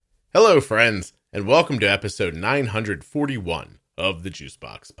Hello, friends, and welcome to episode 941 of the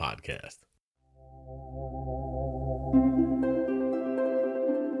Juicebox Podcast.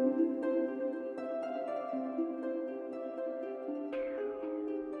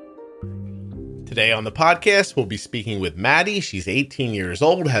 Today on the podcast, we'll be speaking with Maddie. She's 18 years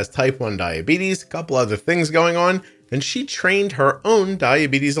old, has type 1 diabetes, a couple other things going on, and she trained her own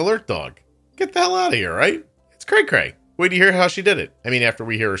diabetes alert dog. Get the hell out of here, right? It's cray-cray. Wait to hear how she did it. After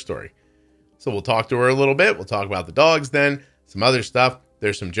we hear her story. So we'll talk to her a little bit. We'll talk about the dogs then, some other stuff.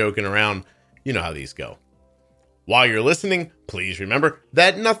 There's some joking around. You know how these go. While you're listening, please remember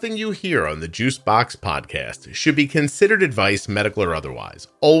that nothing you hear on the Juicebox Podcast should be considered advice, medical or otherwise.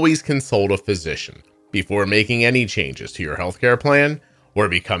 Always consult a physician before making any changes to your healthcare plan or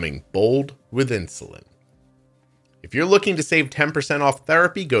becoming bold with insulin. If you're looking to save 10% off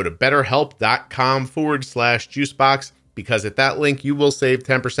therapy, go to betterhelp.com/juicebox because at that link, you will save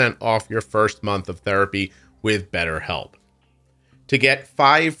 10% off your first month of therapy with BetterHelp. To get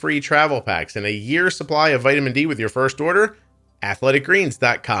 5 free travel packs and a year's supply of vitamin D with your first order,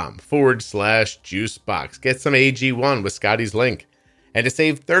 athleticgreens.com/juicebox. Get some AG1 with Scotty's link. And to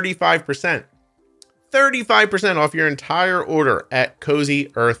save 35% off your entire order at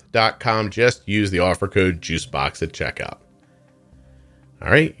CozyEarth.com. Just use the offer code JUICEBOX at checkout. All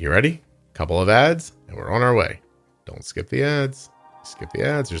right, you ready? Couple of ads, and we're on our way. Don't skip the ads. Skip the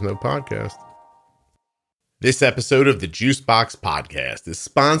ads, there's no podcast. This episode of the Juicebox Podcast is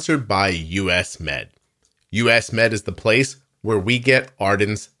sponsored by US Med. US Med is the place where we get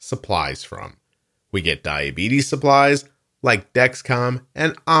Arden's supplies from. We get diabetes supplies like Dexcom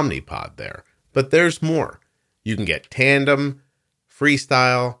and Omnipod there. But there's more. You can get Tandem,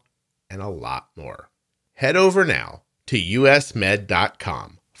 Freestyle, and a lot more. Head over now to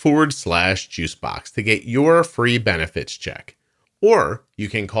usmed.com/juicebox to get your free benefits check. Or you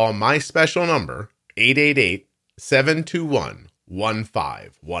can call my special number,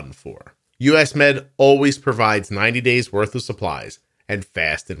 888-721-1514. US Med always provides 90 days worth of supplies and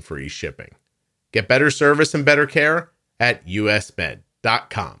fast and free shipping. Get better service and better care at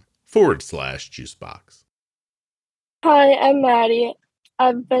usmed.com/juicebox. Hi, I'm Maddie.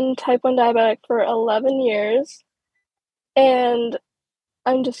 I've been type 1 diabetic for 11 years, and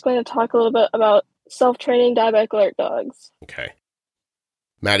I'm just going to talk a little bit about self-training diabetic alert dogs. Okay.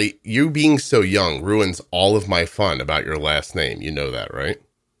 Maddie, you being so young ruins all of my fun about your last name. You know that, right?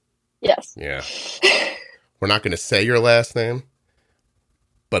 Yes. Yeah. We're not going to say your last name,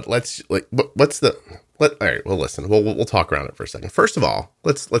 but all right, well, listen, we'll talk around it for a second. First of all,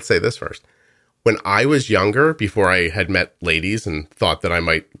 let's say this first. When I was younger, before I had met ladies and thought that I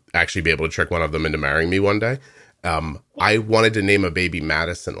might actually be able to trick one of them into marrying me one day, I wanted to name a baby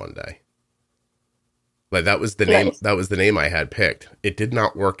Madison one day. Like that was the name. Nice. That was the name I had picked. It did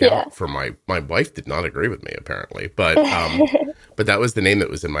not work out for my wife. Did not agree with me apparently, but that was the name that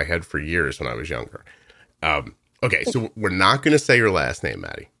was in my head for years when I was younger. Okay, so we're not going to say your last name,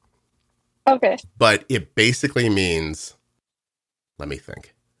 Maddie. Okay. But it basically means, let me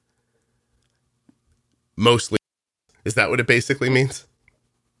think. Mostly, is that what it basically means?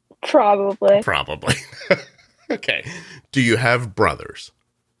 Probably. Okay. Do you have brothers?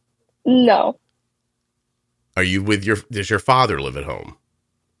 No. Are you with does your father live at home?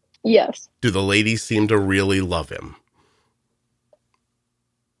 Yes. Do the ladies seem to really love him?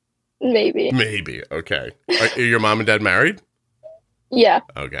 Maybe. Okay. Are your mom and dad married? Yeah.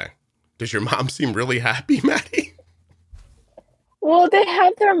 Okay. Does your mom seem really happy, Maddie? Well, they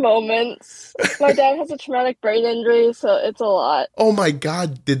have their moments. My dad has a traumatic brain injury, so it's a lot. Oh my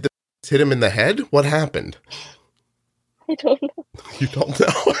God. Did the hit him in the head? What happened? I don't know. You don't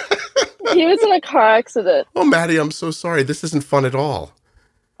know? He was in a car accident. Oh, Maddie, I'm so sorry. This isn't fun at all.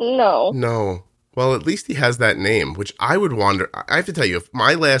 No. Well, at least he has that name, which I would wonder. I have to tell you, if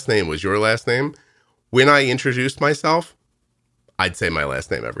my last name was your last name, when I introduced myself, I'd say my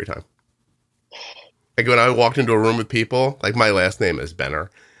last name every time. Like when I walked into a room with people, like my last name is Benner.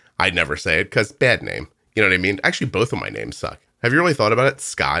 I'd never say it because bad name. You know what I mean? Actually, both of my names suck. Have you really thought about it?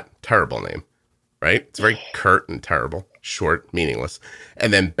 Scott, terrible name, right? It's very curt and terrible, short, meaningless.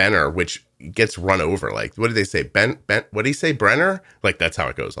 And then Benner, which gets run over. Like, what did they say? What did he say? Brenner? Like, that's how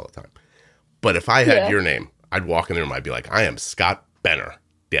it goes all the time. But if I had your name, I'd walk in the room, I'd be like, I am Scott Benner.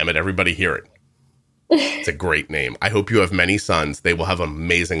 Damn it, everybody hear it. It's a great name. I hope you have many sons. They will have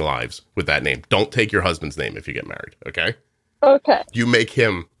amazing lives with that name. Don't take your husband's name if you get married, okay? Okay. You make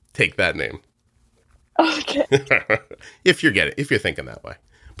him take that name. Okay. If you're thinking that way.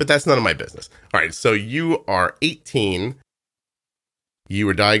 But that's none of my business. All right, so you are 18. You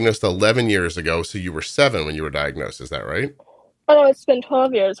were diagnosed 11 years ago, so you were 7 when you were diagnosed. Is that right? Oh, it's been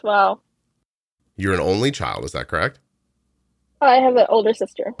 12 years. Wow. You're an only child, is that correct? I have an older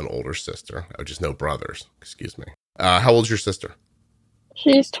sister. An older sister. Oh, just no brothers. Excuse me. How old's your sister?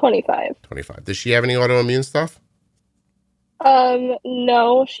 She's 25. 25. Does she have any autoimmune stuff?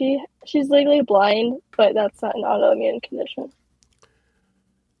 No, she's legally blind, but that's not an autoimmune condition.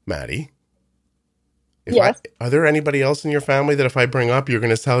 Maddie? Yes. Are there anybody else in your family that if I bring up, you're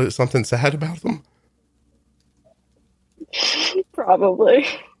going to tell something sad about them? Probably.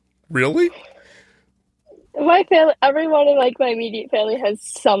 Really? My family, everyone in like my immediate family has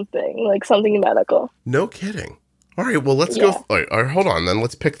something medical. No kidding. All right, well, let's go. All right, hold on, then.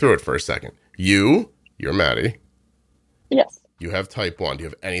 Let's pick through it for a second. You're Maddie. Yes. You have type 1. Do you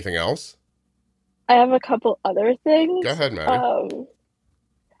have anything else? I have a couple other things. Go ahead, Maddie.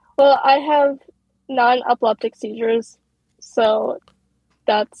 Well, I have non-epileptic seizures, so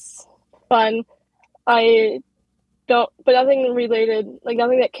that's fun. I don't, but nothing related, like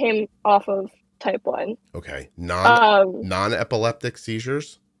nothing that came off of type 1. Okay. Non-epileptic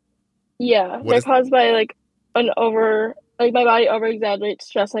seizures? Yeah, they're caused by like my body over-exaggerates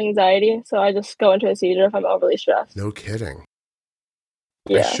stress and anxiety, so I just go into a seizure if I'm overly stressed. No kidding.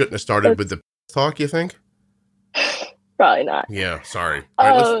 Yeah. I shouldn't have started with the talk, you think? Probably not. Yeah, sorry.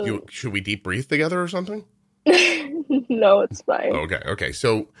 All right, should we deep breathe together or something? No, it's fine. Okay.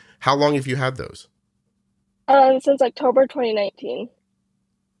 So how long have you had those? Since October 2019.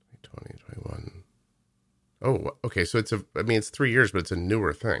 2021. Oh, okay. So it's 3 years, but it's a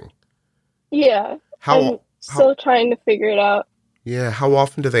newer thing. Yeah. I'm still trying to figure it out. Yeah. How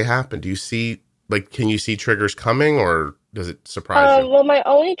often do they happen? Do you see, can you see triggers coming, or does it surprise you? Well, my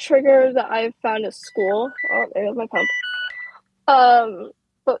only trigger that I've found is school. Oh, there's my pump.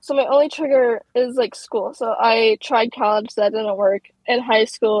 So my only trigger is like school. So I tried college, that didn't work. In high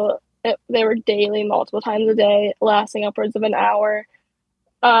school, they were daily, multiple times a day, lasting upwards of an hour.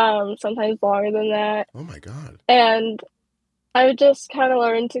 Sometimes longer than that. Oh my God. And I just kind of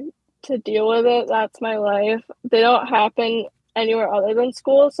learned to deal with it. That's my life. They don't happen anywhere other than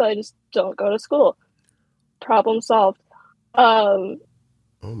school, so I just don't go to school. Problem solved.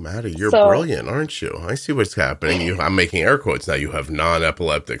 Oh, Maddie, you're brilliant, aren't you? I see what's happening. I'm making air quotes now. You have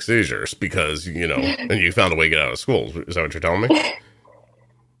non-epileptic seizures because, and you found a way to get out of school. Is that what you're telling me?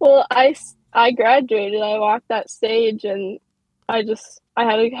 Well, I graduated. I walked that stage, and I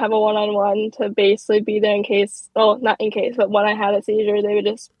had to have a one-on-one to basically be there in case, well, not in case, but when I had a seizure, they would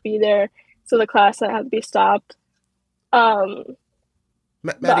just be there so the class didn't have to be stopped. Maddie,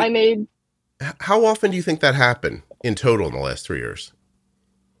 but I made... How often do you think that happened in total in the last 3 years?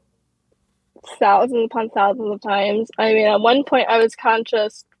 Thousands upon thousands of times. I mean, at one point I was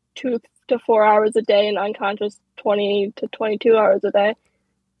conscious 2 to 4 hours a day and unconscious 20 to 22 hours a day.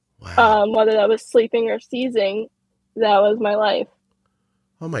 Wow. Whether that was sleeping or seizing, that was my life.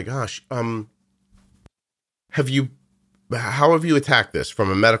 Oh my gosh. How have you attacked this?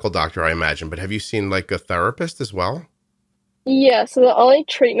 From a medical doctor, I imagine, but have you seen like a therapist as well? Yeah, so the only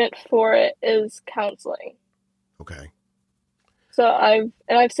treatment for it is counseling. Okay. So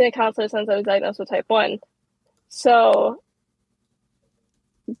I've seen a counselor since I was diagnosed with type 1. So,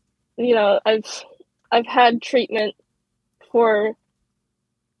 I've had treatment for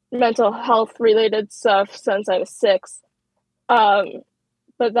mental health related stuff since I was 6.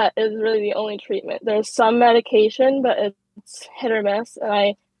 But that is really the only treatment. There's some medication, but it's hit or miss. And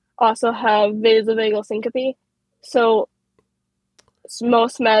I also have vasovagal syncope. So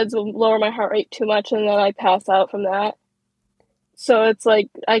most meds will lower my heart rate too much, and then I pass out from that. So it's like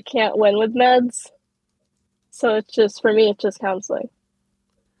I can't win with meds. So it's just, for me, it's just counseling.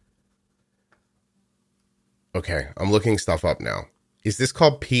 Okay, I'm looking stuff up now. Is this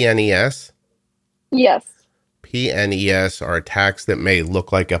called PNES? Yes. PNES are attacks that may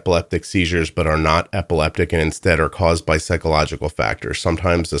look like epileptic seizures but are not epileptic and instead are caused by psychological factors.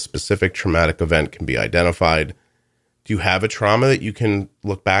 Sometimes a specific traumatic event can be identified. Do you have a trauma that you can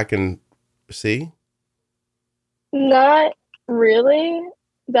look back and see? Not really.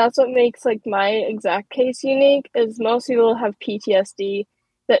 That's what makes like my exact case unique, is most people have PTSD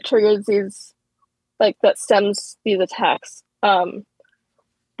that triggers these, like that stems these attacks.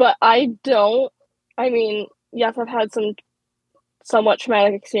 But I don't. I mean, yes, I've had some somewhat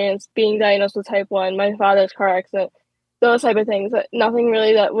traumatic experience being diagnosed with type 1, my father's car accident, those type of things, but nothing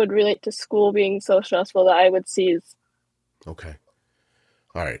really that would relate to school being so stressful that I would seize. Okay.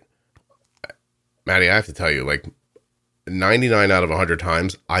 All right. Maddie, I have to tell you, 99 out of 100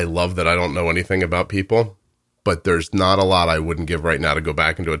 times, I love that I don't know anything about people, but there's not a lot I wouldn't give right now to go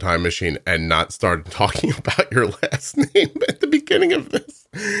back into a time machine and not start talking about your last name at the beginning of this.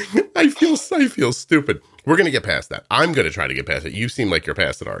 I feel stupid. We're going to get past that. I'm going to try to get past it. You seem like you're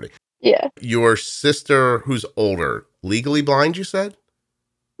past it already. Yeah. Your sister, who's older, legally blind, you said?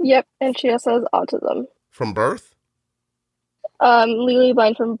 Yep, and she also has autism. From birth? Legally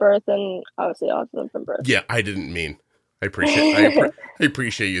blind from birth, and obviously autism from birth. Yeah, I didn't mean. I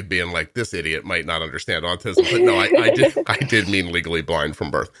appreciate you being like, this idiot might not understand autism, but no, I did mean legally blind from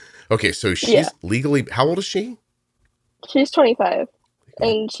birth. Okay, so she's legally, how old is she? She's 25,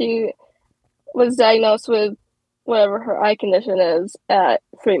 and she was diagnosed with whatever her eye condition is at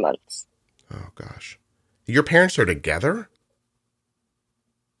 3 months. Oh gosh, your parents are together?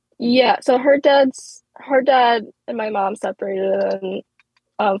 Yeah, so her dad and my mom separated,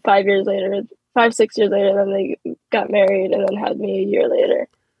 and 5 years later, 6 years later, then they got married and then had me a year later.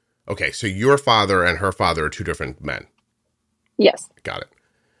 Okay, so your father and her father are two different men. Yes. Got it.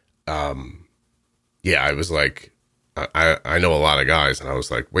 Yeah, I was like, I know a lot of guys, and I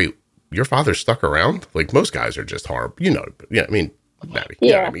was like, wait, your father stuck around? Like, most guys are just horrible. You know, yeah, I mean, Maddie.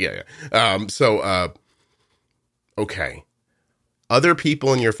 Yeah. Yeah. Okay. Other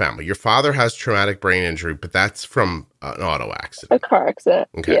people in your family. Your father has traumatic brain injury, but that's from an auto accident. A car accident.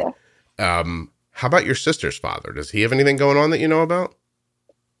 Okay. Yeah. How about your sister's father? Does he have anything going on that you know about?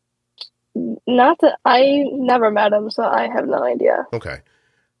 Not that I never met him, so I have no idea. Okay.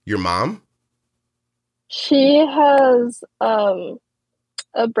 Your mom? She has a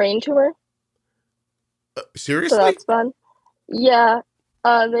brain tumor. Seriously? So that's fun. Yeah.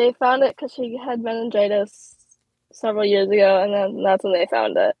 They found it because she had meningitis several years ago, and then that's when they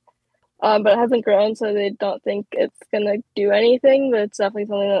found it. But it hasn't grown, so they don't think it's gonna do anything. But it's definitely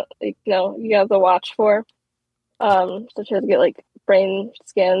something that, like, you have to watch for. So she has to get like brain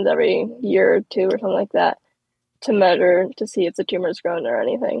scans every year or two or something like that to measure to see if the tumor's grown or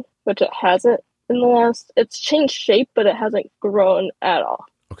anything. Which it hasn't in the last. It's changed shape, but it hasn't grown at all.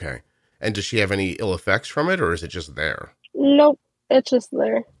 Okay. And does she have any ill effects from it, or is it just there? Nope, it's just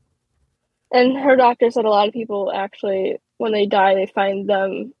there. And her doctor said a lot of people actually, when they die, they find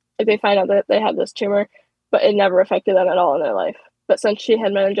out that they have this tumor, but it never affected them at all in their life. But since she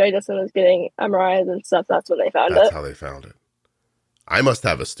had meningitis and was getting MRIs and stuff, that's when they found it. That's how they found it. I must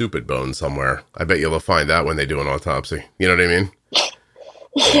have a stupid bone somewhere. I bet you'll find that when they do an autopsy. You know what I mean?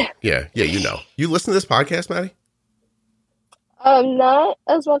 Yeah, you know. You listen to this podcast, Maddie? Not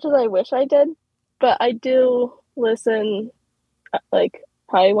as much as I wish I did, but I do listen, like,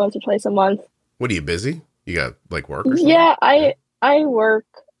 probably once or twice a month. What, are you busy? You got, like, work or something? Yeah, I work.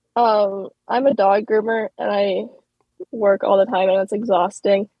 I'm a dog groomer, and I work all the time, and it's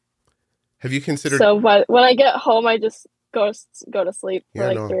exhausting. Have you considered... So when I get home, I just go to sleep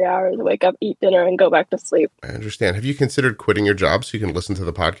for 3 hours, wake up, eat dinner, and go back to sleep. I understand. Have you considered quitting your job so you can listen to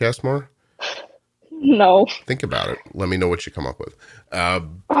the podcast more? No. Think about it. Let me know what you come up with.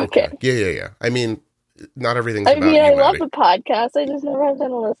 Okay. Yeah. I mean, not everything's I about you, love Maddie. the podcast. I just never have time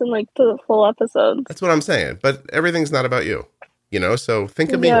to listen to the full episodes. That's what I'm saying. But everything's not about you. So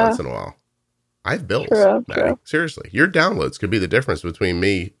think of me once in a while. I have bills, Maddie. True. Seriously. Your downloads could be the difference between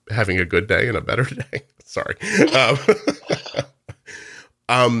me having a good day and a better day. Sorry.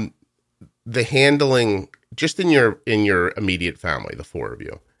 The handling, just in your immediate family, the four of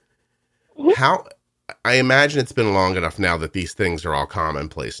you, how... I imagine it's been long enough now that these things are all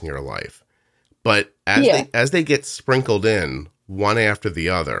commonplace in your life. But as they get sprinkled in one after the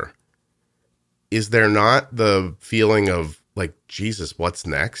other, is there not the feeling of like, Jesus, what's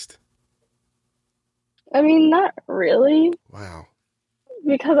next? I mean, not really. Wow.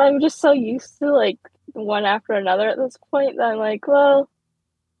 Because I'm just so used to like one after another at this point that I'm like, well,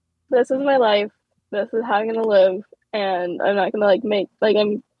 this is my life. This is how I'm going to live. And I'm not going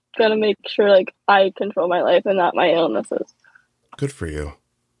to I'm gonna make sure like I control my life and not my illnesses. Good for you.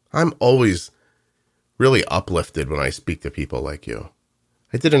 I'm always really uplifted when I speak to people like you.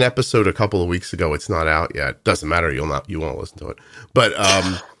 I did an episode a couple of weeks ago. It's not out yet. Doesn't matter. You won't listen to it. But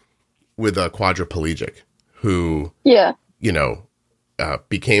with a quadriplegic who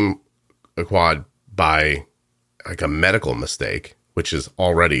became a quad by like a medical mistake, which is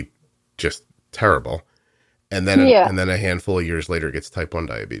already just terrible. And then a handful of years later gets type 1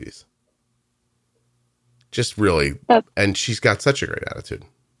 diabetes. Just really, and she's got such a great attitude.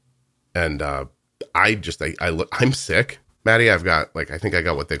 And I'm sick, Maddie. I've got I think I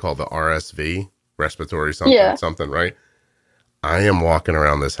got what they call the RSV, respiratory something, right? I am walking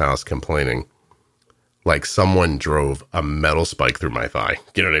around this house complaining like someone drove a metal spike through my thigh.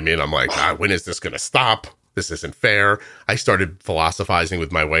 You know what I mean? I'm like, when is this going to stop? This isn't fair. I started philosophizing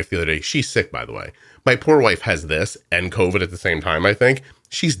with my wife the other day. She's sick, by the way. My poor wife has this and COVID at the same time, I think.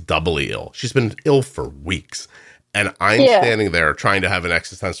 She's doubly ill. She's been ill for weeks. And I'm standing there trying to have an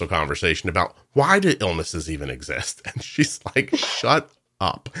existential conversation about why do illnesses even exist? And she's like, shut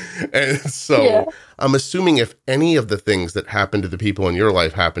up. And so I'm assuming if any of the things that happened to the people in your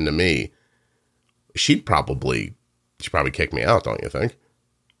life happened to me, she'd probably kick me out, don't you think?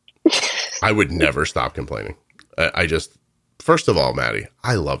 I would never stop complaining. First of all, Maddie,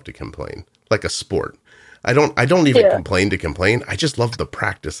 I love to complain like a sport. I don't even complain to complain. I just love the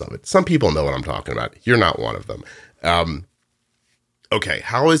practice of it. Some people know what I'm talking about. You're not one of them. Okay.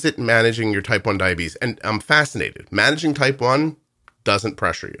 How is it managing your type 1 diabetes? And I'm fascinated. Managing type 1 doesn't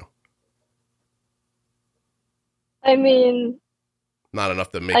pressure you. I mean, not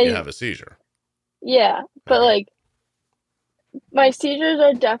enough to make you have a seizure. Yeah. But like my seizures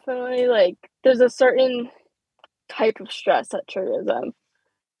are definitely like, there's a certain type of stress that triggers them.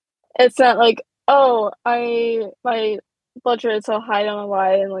 It's not like, oh, my blood sugar is so high, I don't know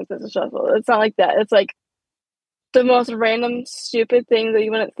why, and like this is stressful. It's not like that. It's like the most random, stupid thing that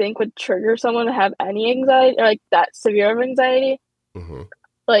you wouldn't think would trigger someone to have any anxiety or like that severe of anxiety. Mm-hmm.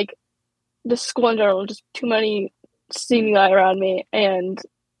 Like the school in general, just too many stimuli around me and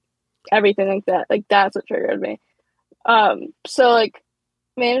everything like that. Like that's what triggered me. So like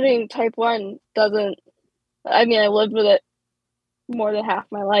managing type 1 doesn't. I mean, I lived with it more than half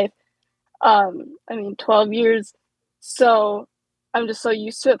my life. 12 years. So I'm just so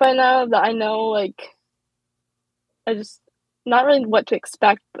used to it by now that I know, like, I just, not really what to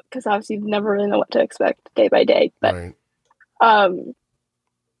expect, because obviously you never really know what to expect day by day. But, right.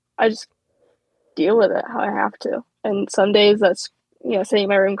 I just deal with it how I have to. And some days that's, sitting in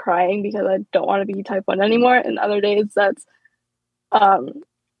my room crying because I don't want to be type 1 anymore. And other days that's,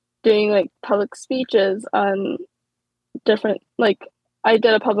 doing like public speeches on different, like, I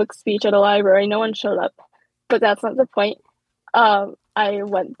did a public speech at a library. No one showed up, but that's not the point. I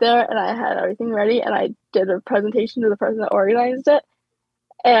went there and I had everything ready and I did a presentation to the person that organized it.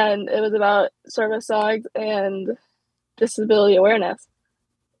 And it was about service dogs and disability awareness.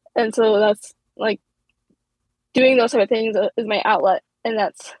 And so that's like doing those type of things is my outlet. And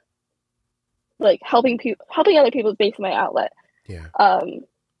that's like helping other people is basically my outlet. Yeah.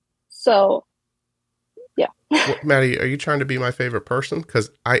 So yeah. Well, Maddie, are you trying to be my favorite person?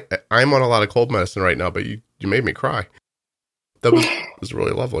 Because I'm on a lot of cold medicine right now, but you made me cry. That was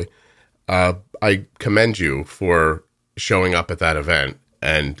really lovely. I commend you for showing up at that event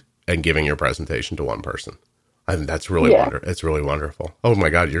and giving your presentation to one person. I think that's really wonderful. It's really wonderful. Oh my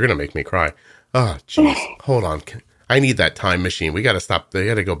God, you're gonna make me cry. Oh, jeez. Hold on. I need that time machine. We got to stop. They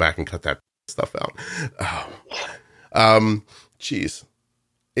got to go back and cut that stuff out. Oh, jeez.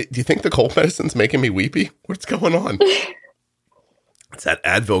 Do you think the cold medicine's making me weepy? What's going on? It's that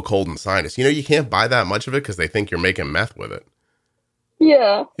Advil cold and sinus. You can't buy that much of it because they think you're making meth with it.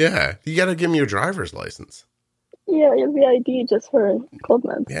 Yeah. Yeah. You got to give them your driver's license. Yeah, you have the ID just for cold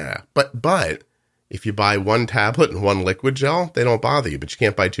meds. Yeah. But if you buy one tablet and one liquid gel, they don't bother you, but you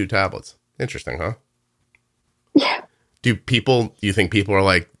can't buy 2 tablets. Interesting, huh? Yeah. Do you think people are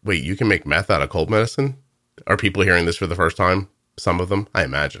like, wait, you can make meth out of cold medicine? Are people hearing this for the first time? Some of them, I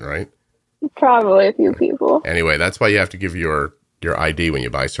imagine, right? Probably a few people. Anyway, that's why you have to give your ID when you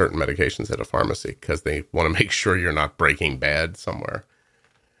buy certain medications at a pharmacy, because they want to make sure you're not Breaking Bad somewhere.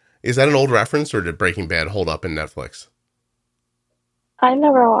 Is that an old reference, or did Breaking Bad hold up in Netflix? I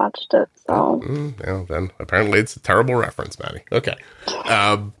never watched it, so. Well, then apparently it's a terrible reference, Maddie. Okay.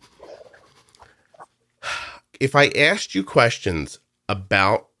 If I asked you questions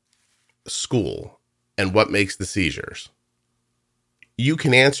about school and what makes the seizures, you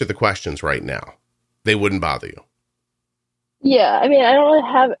can answer the questions right now. They wouldn't bother you. Yeah, I mean, I don't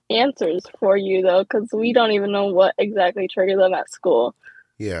really have answers for you, though, because we don't even know what exactly triggered them at school.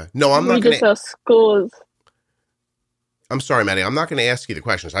 Yeah. No, I'm not going to... We just know school is... I'm sorry, Maddie. I'm not going to ask you the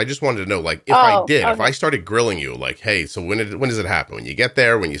questions. I just wanted to know, like, if if I started grilling you, like, hey, so when does it happen? When you get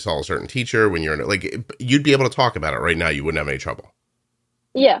there, when you saw a certain teacher, when you're in, like, you'd be able to talk about it right now. You wouldn't have any trouble.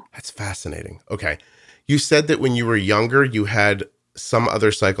 Yeah. That's fascinating. Okay. You said that when you were younger, you had some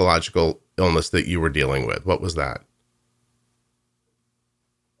other psychological illness that you were dealing with. What was that?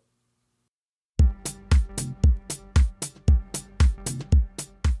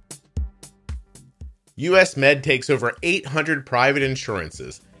 US Med takes over 800 private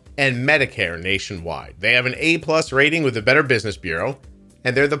insurances and Medicare nationwide. They have an A+ rating with the Better Business Bureau,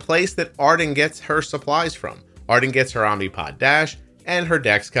 and they're the place that Arden gets her supplies from. Arden gets her Omnipod Dash and her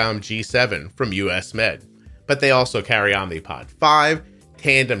Dexcom G7 from US Med. But they also carry Omnipod 5,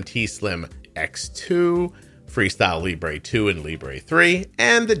 Tandem T-Slim X2, Freestyle Libre 2 and Libre 3,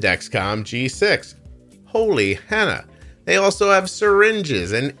 and the Dexcom G6. Holy henna. They also have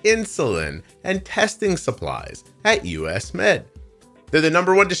syringes and insulin and testing supplies at US Med. They're the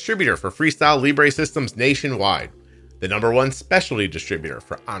 #1 distributor for Freestyle Libre systems nationwide, the #1 specialty distributor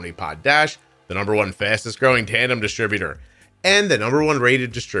for Omnipod Dash, the #1 fastest growing Tandem distributor, and the #1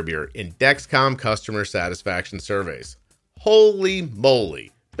 rated distributor in Dexcom customer satisfaction surveys. Holy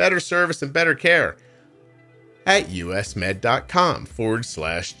moly, better service and better care at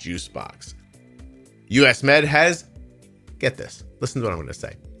usmed.com/juicebox. US Med has, get this, listen to what I'm going to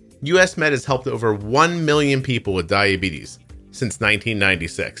say. US Med has helped over 1 million people with diabetes since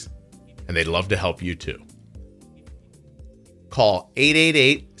 1996, and they'd love to help you too. Call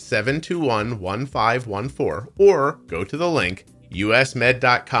 888-721-1514 or go to the link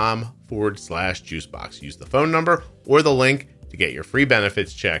usmed.com/juicebox. Use the phone number or the link to get your free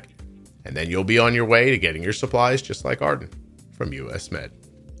benefits check, and then you'll be on your way to getting your supplies just like Arden from US Med.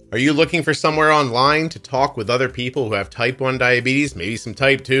 Are you looking for somewhere online to talk with other people who have type 1 diabetes, maybe some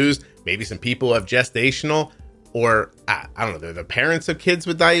type 2s, maybe some people who have gestational, or I don't know, they're the parents of kids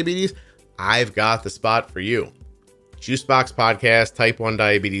with diabetes? I've got the spot for you. Juicebox Podcast Type 1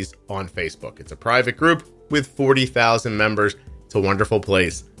 Diabetes on Facebook. It's a private group with 40,000 members. It's a wonderful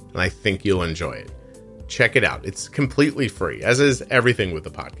place, and I think you'll enjoy it. Check it out. It's completely free, as is everything with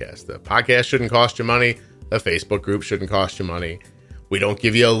the podcast. The podcast shouldn't cost you money. The Facebook group shouldn't cost you money. We don't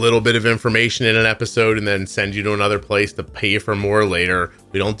give you a little bit of information in an episode and then send you to another place to pay for more later.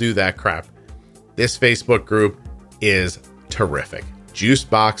 We don't do that crap. This Facebook group is terrific.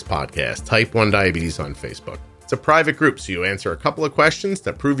 Juicebox Podcast Type 1 Diabetes on Facebook. It's a private group, so you answer a couple of questions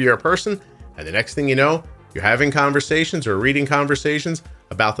that prove you're a person, and the next thing you know, you're having conversations or reading conversations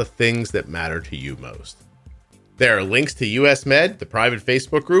about the things that matter to you most. There are links to US Med, the private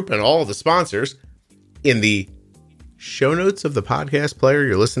Facebook group, and all of the sponsors in the show notes of the podcast player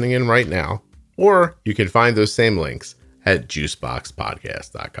you're listening in right now, or you can find those same links at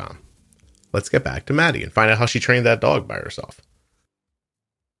juiceboxpodcast.com. Let's get back to Maddie and find out how she trained that dog by herself.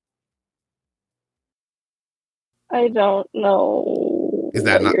 I don't know Is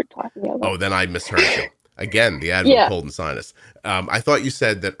that what not? you're talking about. Oh, then I misheard you. Again, the Advil cold and sinus. I thought you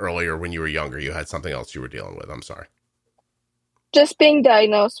said that earlier when you were younger, you had something else you were dealing with. I'm sorry. Just being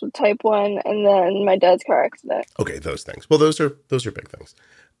diagnosed with type 1 and then my dad's car accident. Okay, those things. Well, those are big things.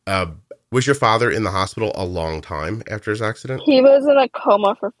 Was your father in the hospital a long time after his accident? He was in a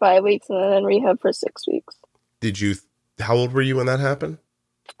coma for 5 weeks and then in rehab for 6 weeks. How old were you when that happened?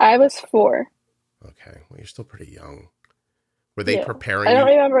 I was 4. Okay, well, you're still pretty young. Were they preparing I don't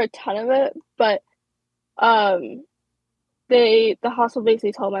you? remember a ton of it, but the hospital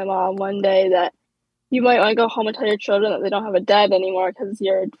basically told my mom one day that you might want to go home and tell your children that they don't have a dad anymore because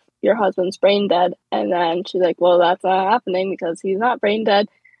your husband's brain dead. And then she's like, well, that's not happening because he's not brain dead.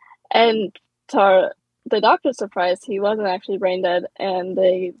 And to the doctor's surprise, he wasn't actually brain dead, and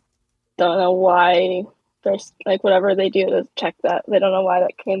they don't know why. There's like whatever they do to check that. They don't know why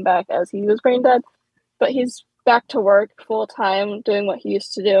that came back as he was brain dead, but he's back to work full time doing what he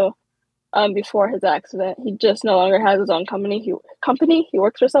used to do before his accident. He just no longer has his own company. He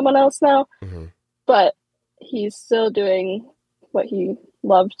works for someone else now, but he's still doing what he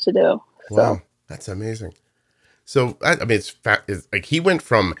loved to do. So. Wow, that's amazing. So I mean, it's like he went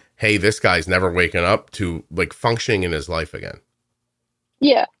from, hey, this guy's never waking up to like functioning in his life again.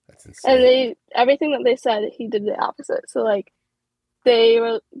 Yeah. That's insane. And everything that they said, he did the opposite. So like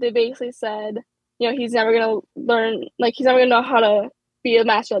they basically said, he's never gonna learn, like he's never gonna know how to be a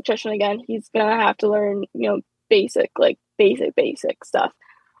master electrician again. He's gonna have to learn, basic stuff.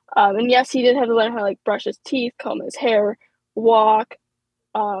 And yes, he did have to learn how to like brush his teeth, comb his hair, walk,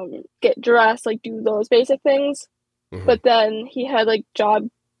 get dressed, like do those basic things. But then he had like job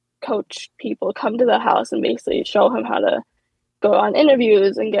coach people come to the house and basically show him how to go on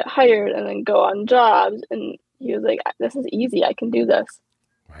interviews and get hired and then go on jobs. And he was like, this is easy. I can do this.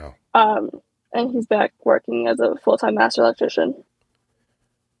 Wow. And he's back working as a full-time master electrician.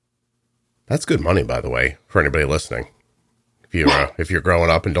 That's good money, by the way, for anybody listening. If you're growing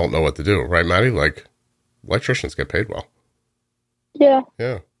up and don't know what to do, right, Maddie? Like, electricians get paid well. Yeah.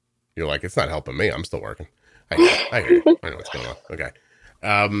 Yeah. You're like, it's not helping me. I'm still working. I hear you. I know what's going on. Okay.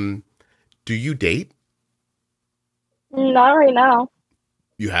 Do you date? Not right now.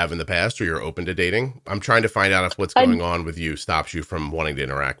 You have in the past, or you're open to dating? I'm trying to find out if what's going on with you stops you from wanting to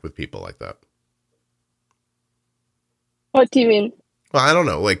interact with people like that. What do you mean? Well, I don't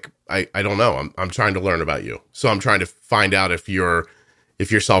know. Like, I don't know. I'm trying to learn about you. So I'm trying to find out if your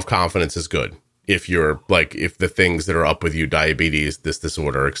self-confidence is good. If you're like, if the things that are up with you, diabetes, this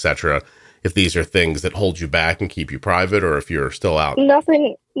disorder, etc., if these are things that hold you back and keep you private, or if you're still out.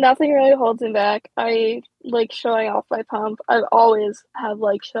 Nothing really holds me back. I like showing off my pump. I've always have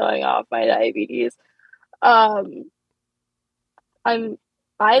like showing off my diabetes. Um, I'm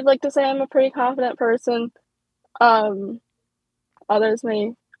I'd like to say I'm a pretty confident person. Um, Others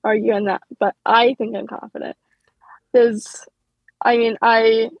may argue on that, but I think I'm confident. There's, I mean,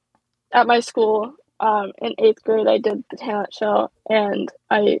 I at my school, in eighth grade, I did the talent show and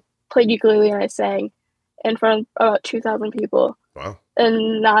I played ukulele and I sang in front of about 2,000 people, Wow.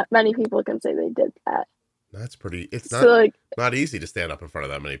 and not many people can say they did that. That's pretty, it's So, like, not easy to stand up in front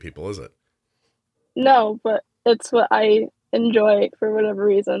of that many people, is it? no, but it's what I enjoy for whatever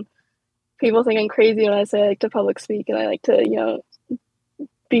reason. People think I'm crazy when I say I like to public speak and I like to,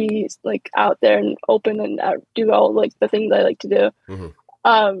 be like out there and open and do all like the things I like to do.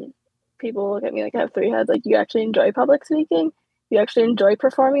 Mm-hmm. People look at me like I have three heads. Like, you actually enjoy public speaking? You actually enjoy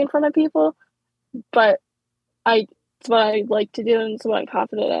performing in front of people? But it's what I like to do and it's what I'm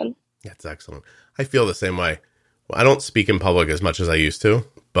confident in. That's excellent. I feel the same way. Well, I don't speak in public as much as I used to,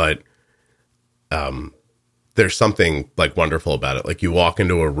 but there's something like wonderful about it. Like, you walk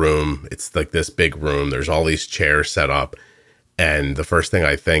into a room, it's like this big room, there's all these chairs set up, and the first thing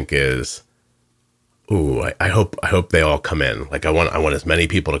I think is, ooh, I hope they all come in. Like, I want as many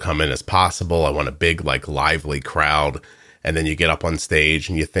people to come in as possible. I want a big, like, lively crowd. And then you get up on stage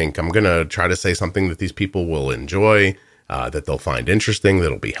and you think, I'm going to try to say something that these people will enjoy, that they'll find interesting,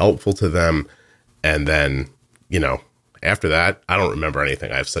 that'll be helpful to them. And then, after that, I don't remember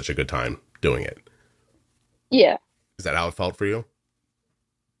anything. I have such a good time doing it. Yeah. Is that how it felt for you?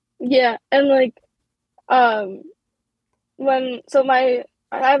 Yeah. And like, I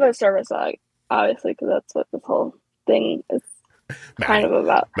have a service dog, obviously, because that's what this whole thing is kind of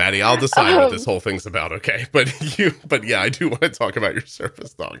about. Maddie, I'll decide what this whole thing's about, okay? But yeah, I do want to talk about your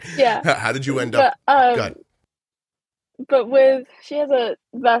service dog. Yeah. How did you end up? But she has a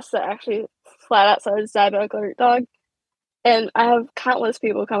vest that actually flat out says diabetic alert dog, and I have countless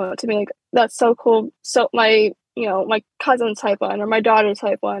people come up to me like, "That's so cool." So my cousin's type 1, or my daughter's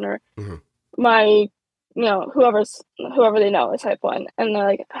type 1, or mm-hmm. my whoever they know is type 1, and they're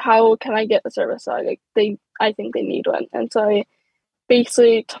like, how can I get a service dog? Like, I think they need one. And so I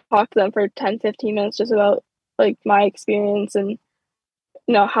basically talked to them for 10-15 minutes just about like my experience and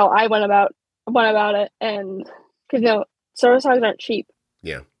how I went about it. And because service dogs aren't cheap.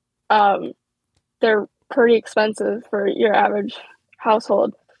 Yeah. They're pretty expensive for your average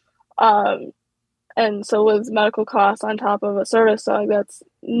household. And so with medical costs on top of a service dog, that's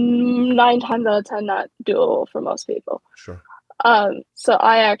 9 times out of 10 not doable for most people. Sure. So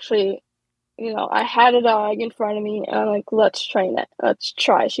I actually, I had a dog in front of me and I'm like, let's train it. Let's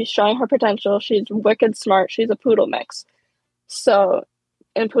try. She's showing her potential. She's wicked smart. She's a poodle mix. So,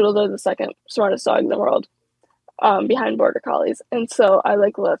 and poodles are the second smartest dog in the world, behind border collies. And so I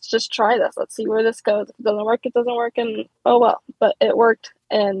like, let's just try this. Let's see where this goes. If it doesn't work, it doesn't work. And oh well, but it worked.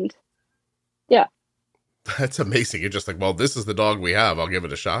 And yeah. That's amazing. You're just like, well, this is the dog we have. I'll give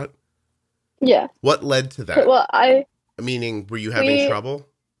it a shot. Yeah. What led to that? Well, meaning, were you having trouble?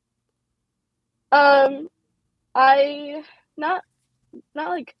 I not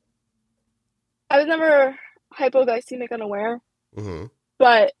like, I was never hypoglycemic unaware. Mm-hmm.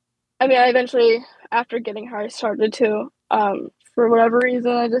 But I mean, I eventually, after getting her, I started to, for whatever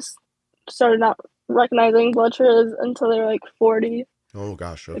reason, I just started not recognizing blood sugars until they were like 40. Oh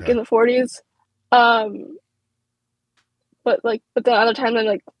gosh, okay. Like in the 40s. But then other times I'm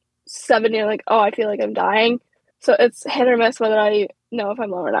like 70, and like, oh, I feel like I'm dying. So it's hit or miss whether I know if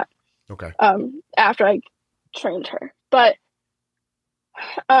I'm low or not. Okay. After I trained her. But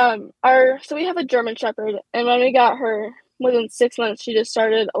so we have a German Shepherd, and when we got her, within 6 months, she just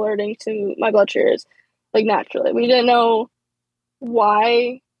started alerting to my blood sugars, like, naturally. We didn't know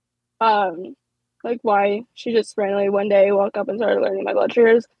why, why she just randomly one day woke up and started alerting my blood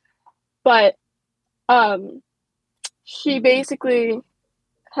sugars. But she basically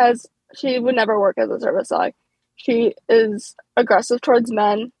she would never work as a service dog. She is aggressive towards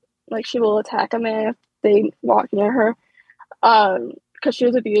men. Like, she will attack a man if they walk near her. Because she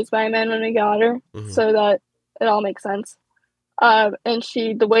was abused by a man when we got her. Mm-hmm. So that it all makes sense. And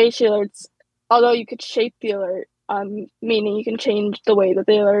the way she alerts, although you could shape the alert, meaning you can change the way that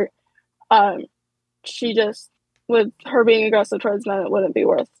they alert, she just, with her being aggressive towards men, it wouldn't be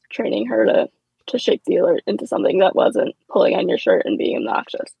worth training her to shape the alert into something that wasn't pulling on your shirt and being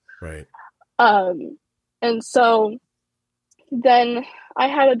obnoxious. Right. And so then I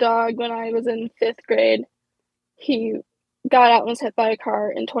had a dog when I was in 5th grade. He got out and was hit by a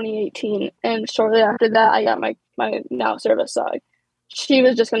car in 2018, and shortly after that, I got my now service dog. she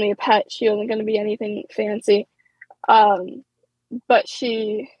was just going to be a pet. She wasn't going to be anything fancy. But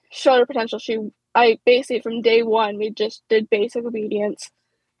she showed her potential. I basically, from day one, we just did basic obedience,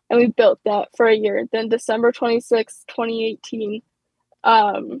 and we built that for a year. Then December 26th, 2018,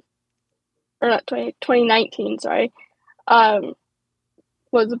 or not 2019, sorry,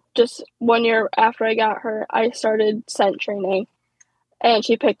 was just 1 year after I got her. I started scent training, and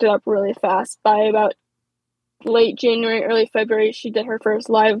she picked it up really fast. By about late January, early February, she did her first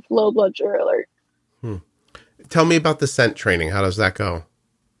live low blood sugar alert. Tell me about the scent training. How does that go?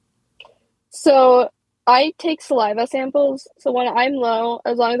 So I take saliva samples. So when I'm low,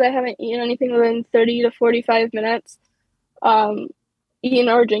 as long as I haven't eaten anything within 30 to 45 minutes, eating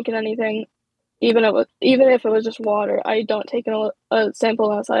or drinking anything, even if it was just water, I don't take a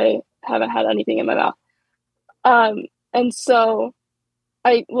sample unless I haven't had anything in my mouth. And so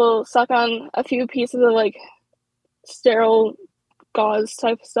I will suck on a few pieces of like sterile gauze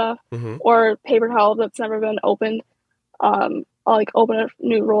type stuff, or paper towel that's never been opened. I'll like open a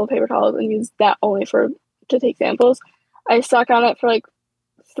new roll of paper towels and use that only to take samples. I suck on it for like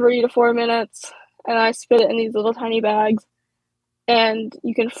 3 to 4 minutes, and I spit it in these little tiny bags, and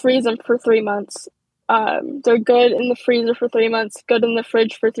you can freeze them for 3 months. They're good in the freezer for 3 months, good in the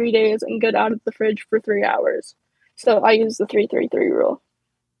fridge for 3 days, and good out of the fridge for 3 hours. So I use the 3-3-3 rule.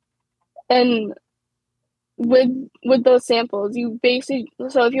 And with those samples, you basically,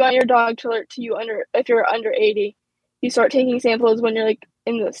 so if you want your dog to alert to you if you're under 80, you start taking samples when you're like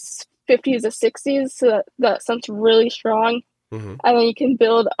in the 50s or 60s, so that scent's really strong, and then you can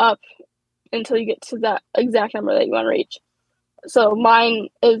build up until you get to that exact number that you want to reach. So mine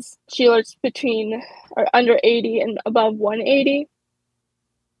is, she alerts between or under 80 and above 180.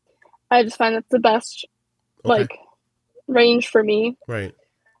 I just find that's the best like range for me. Right.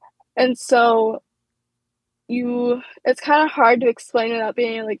 And so it's kind of hard to explain without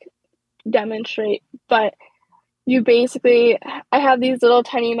being like demonstrate, but you basically, I have these little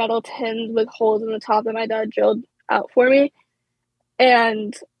tiny metal tins with holes in the top that my dad drilled out for me,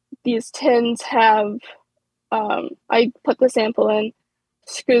 and these tins have I put the sample in,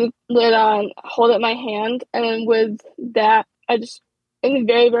 screw the lid on, hold it in my hand, and then with that, in the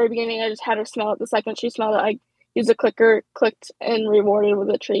very, very beginning, I just had her smell it. The second she smelled it, I used a clicker, clicked, and rewarded with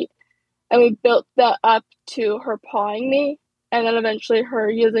a treat. And we built that up to her pawing me, and then eventually her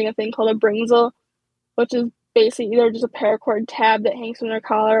using a thing called a Bringsel, which is basically either just a paracord tab that hangs from her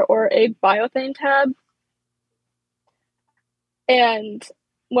collar or a biothane tab. And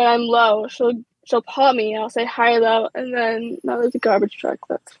when I'm low, she'll paw me, and I'll say hi low, and then now there's a garbage truck.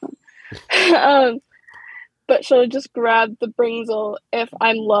 That's fun. But she'll just grab the Bringsel if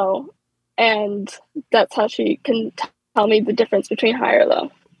I'm low, and that's how she can tell me the difference between high or low.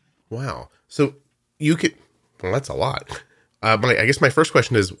 Well, that's a lot. But I guess my first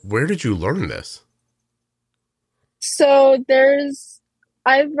question is, where did you learn this? So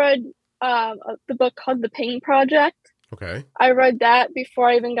I've read the book called The Ping Project. Okay. I read that before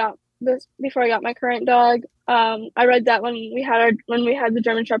I got my current dog. I read that when we had the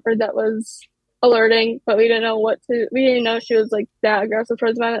German Shepherd that was alerting, but we didn't know she was like that aggressive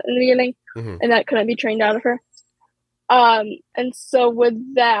towards men in the beginning, and that couldn't be trained out of her. And so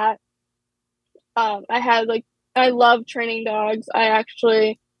with that, I love training dogs. I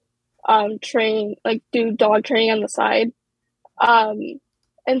actually do dog training on the side.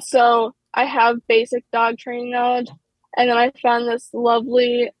 And so I have basic dog training knowledge. And then I found this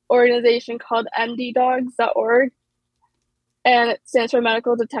lovely organization called mddogs.org, and it stands for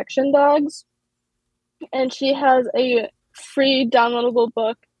Medical Detection Dogs. And she has a free downloadable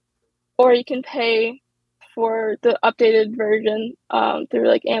book, or you can pay for the updated version through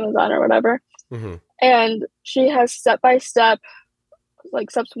like Amazon or whatever. And she has step-by-step,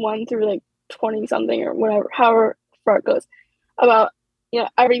 like steps 1 through like 20 something or whatever, however far it goes, about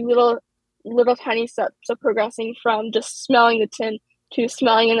every little tiny steps of progressing from just smelling the tin to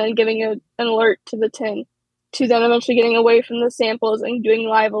smelling and then giving an alert to the tin, to then eventually getting away from the samples and doing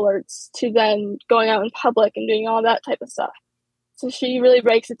live alerts, to then going out in public and doing all that type of stuff. So she really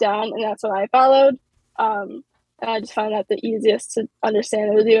breaks it down, and that's what I followed. And I just found that the easiest to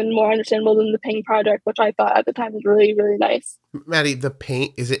understand. It was even more understandable than the Ping Project, which I thought at the time was really, really nice. Maddie,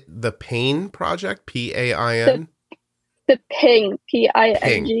 is it the Pain Project? PAIN? The Ping,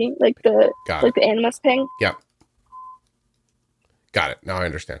 PING, like the Animus Ping. Yeah. Got it. Now I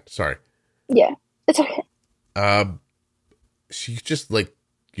understand. Sorry. Yeah, it's okay. She just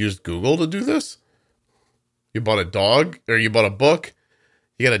used Google to do this? You bought a dog, or you bought a book,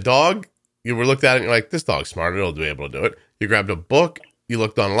 you got a dog, you were looked at it and you're like, this dog's smart, it'll be able to do it. You grabbed a book, you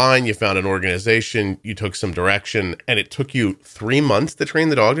looked online, you found an organization, you took some direction, and it took you 3 months to train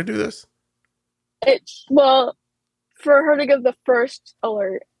the dog to do this? Well, for her to give the first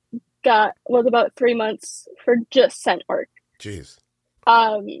alert was about 3 months for just scent work. Jeez.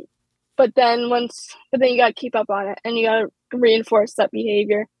 But then you gotta keep up on it and you gotta reinforce that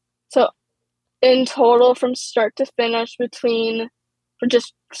behavior. So in total, from start to finish, finish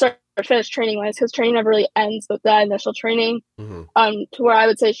training wise, because training never really ends with that initial training. To where I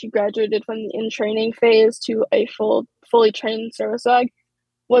would say she graduated from the in training phase to a fully trained service dog,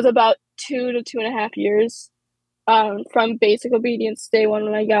 was about 2 to 2.5 years. From basic obedience day one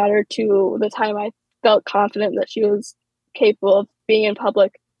when I got her to the time I felt confident that she was capable of being in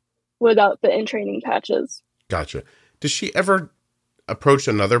public without the in-training patches. Gotcha. Does she ever approach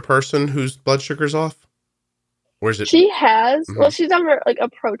another person whose blood sugar's off? Or is it? She has. Well, she's never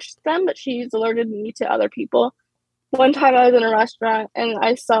approached them, but she's alerted me to other people. One time I was in a restaurant and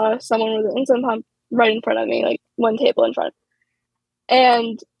I saw someone with an insulin pump right in front of me, one table in front.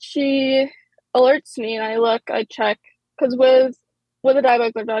 And she alerts me and I look, I check, because with a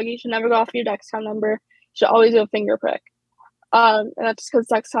diabetic alert dog, you should never go off your Dexcom number. You should always do a finger prick. And that's because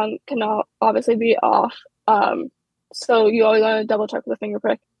Dexcom can obviously be off. So you always want to double check with a finger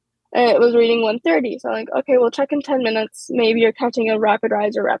prick. And it was reading 130. So I'm like, okay, we'll check in 10 minutes. Maybe you're catching a rapid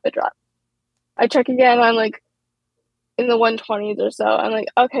rise or rapid drop. I check again. I'm in the 120s or so. I'm like,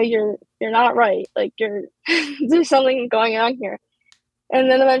 okay, you're not right. There's something going on here. And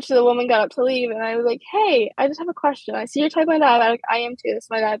then eventually the woman got up to leave, and I was like, hey, I just have a question. I see you're type 1 diabetic. I am too. This is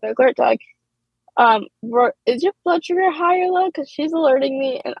my diabetic alert dog. Is your blood sugar high or low? Because she's alerting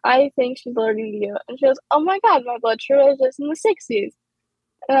me, and I think she's alerting you. And she goes, oh my God, my blood sugar is just in the 60s.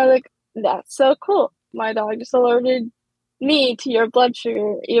 And I was like, that's so cool. My dog just alerted me to your blood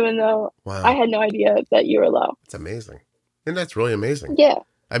sugar, even though I had no idea that you were low. It's amazing. And that's really amazing. Yeah.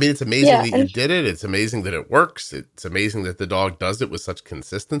 I mean, it's amazing that you did it. It's amazing that it works. It's amazing that the dog does it with such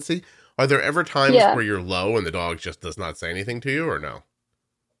consistency. Are there ever times where you're low and the dog just does not say anything to you, or no?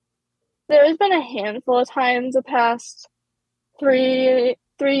 There has been a handful of times the past three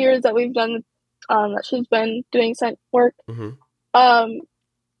years that we've done that she's been doing scent work.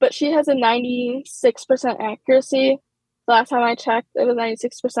 But she has a 96% accuracy. The last time I checked, it was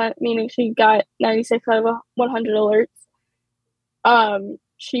 96%, meaning she got 96 out of 100 alerts.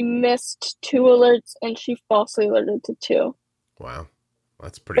 She missed 2 alerts and she falsely alerted to 2. Wow.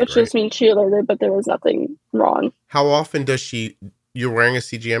 That's pretty Which just means she alerted, but there was nothing wrong. How often does you're wearing a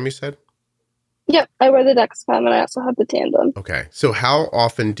CGM, you said? Yep, I wear the Dexcom and I also have the Tandem. Okay. So how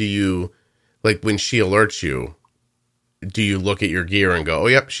often do you, when she alerts you, do you look at your gear and go, oh,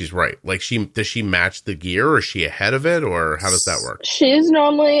 yep, she's right? Does she match the gear, or is she ahead of it, or how does that work? She's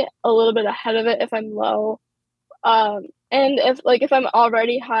normally a little bit ahead of it if I'm low. And if I'm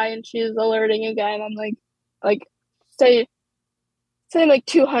already high and she's alerting again, I'm say I'm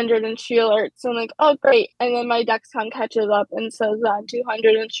 200 and she alerts. So I'm like, oh, great. And then my Dexcom catches up and says that I'm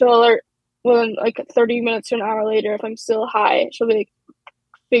 200 and she'll alert within 30 minutes to an hour later. If I'm still high, she'll be like,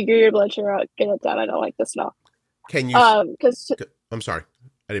 figure your blood sugar out, get it done. I don't like the smell. Can you? I'm sorry.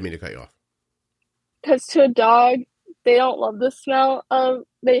 I didn't mean to cut you off. Because to a dog, they don't love the smell of,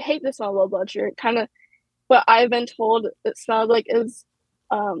 they hate the smell of low blood sugar. Kind of what I've been told it smells like is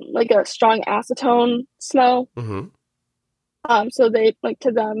a strong acetone smell. So they,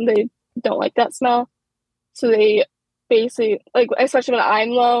 to them, they don't like that smell. So they basically, especially when I'm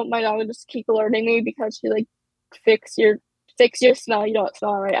low, my dog would just keep alerting me because she's like, fix your smell. You don't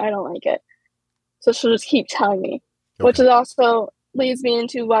smell right. I don't like it. So she'll just keep telling me, which is also leads me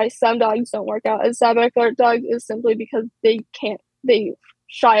into why some dogs don't work out as diabetic alert dogs, is simply because they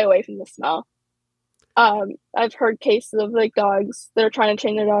shy away from the smell. I've heard cases of dogs that are trying to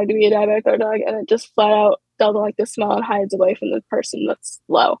train their dog to be a diabetic alert dog, and it just flat out doesn't like the smell and hides away from the person that's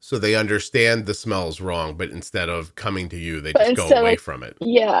low. So they understand the smell's wrong, but instead of coming to you, they just go away from it.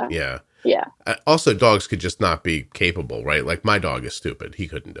 Yeah. Also, dogs could just not be capable, right? My dog is stupid. He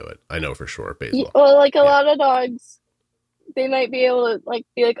couldn't do it. I know for sure. Basil. Well, a lot of dogs, they might be able to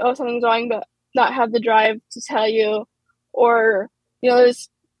be like, oh, something's wrong, but not have the drive to tell you. Or, there's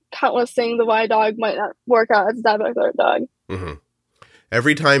countless things of why a dog might not work out as a diabetic alert dog.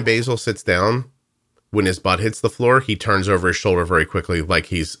 Every time Basil sits down, when his butt hits the floor, he turns over his shoulder very quickly, like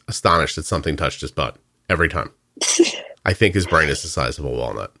he's astonished that something touched his butt. Every time. I think his brain is the size of a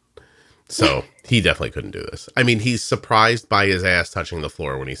walnut. So he definitely couldn't do this. I mean, he's surprised by his ass touching the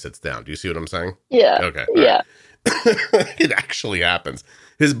floor when he sits down. Do you see what I'm saying? Yeah. Okay. Yeah. Right. It actually happens.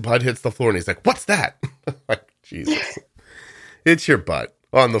 His butt hits the floor and he's like, what's that? Jesus. It's your butt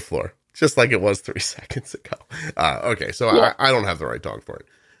on the floor. just like it was 3 seconds ago. Okay, so Yeah. I don't have the right dog for it.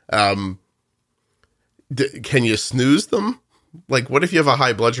 Can you snooze them? Like, what if you have a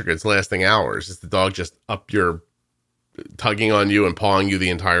high blood sugar that's lasting hours? Is the dog just up your tugging on you and pawing you the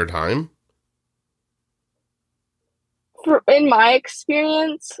entire time? In my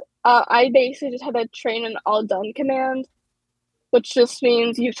experience, I basically just had to train an all done command, which just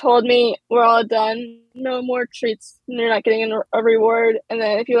means you've told me we're all done, no more treats, you're not getting a reward. And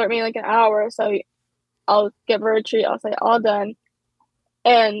then if you let me like an hour or so, I'll give her a treat. I'll say all done.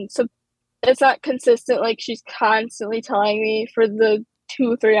 And so it's not consistent. Like she's constantly telling me for the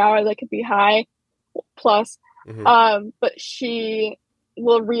 2-3 hours I could be high plus. But she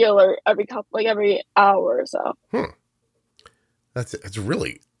will re-alert every hour or so. It's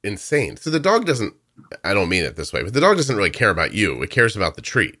really insane. So the dog doesn't, I don't mean it this way, but the dog doesn't really care about you. It cares about the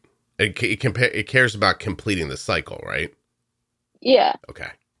treat. It cares about completing the cycle, right? Yeah. Okay.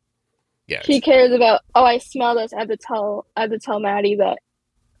 Yeah. She cares about, oh, I smell this. I have to tell Maddie that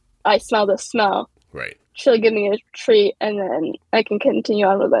I smell the smell. Right. She'll give me a treat and then I can continue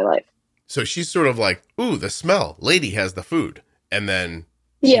on with my life. So she's sort of like, ooh, the smell. Lady has the food. And then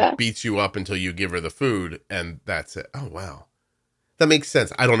she beats you up until you give her the food and that's it. Oh, wow. That makes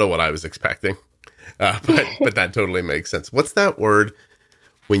sense. I don't know what I was expecting, but that totally makes sense. What's that word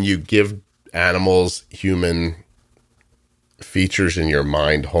when you give animals human features in your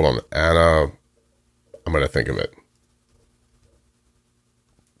mind? Hold on, Anna. I'm going to think of it.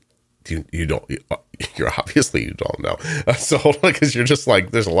 You're obviously you don't know. So hold on, because you're just like,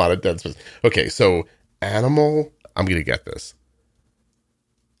 there's a lot of dead space. Okay, so animal, I'm going to get this.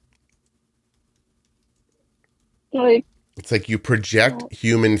 It's like you project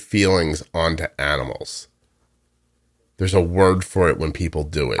human feelings onto animals. There's a word for it when people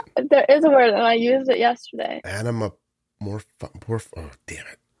do it. There is a word, and I used it yesterday. Oh, damn it.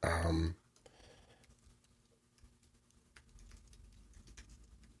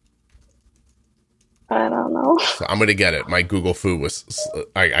 I don't know. So I'm going to get it. My Google Foo was,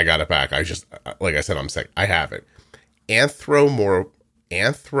 I got it back. I just, like I said, I'm sick. I have it.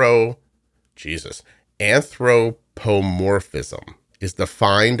 Anthropomorphism is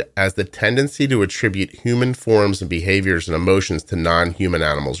defined as the tendency to attribute human forms and behaviors and emotions to non-human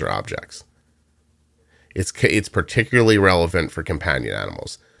animals or objects. It's particularly relevant for companion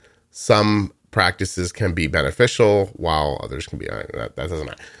animals. Some practices can be beneficial, while others can be, that doesn't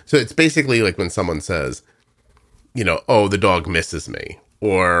matter. So it's basically like when someone says, oh, the dog misses me,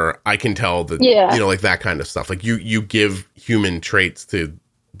 or I can tell that, like that kind of stuff. Like you give human traits to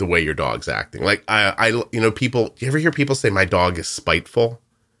the way your dog's acting. Like people, you ever hear people say my dog is spiteful?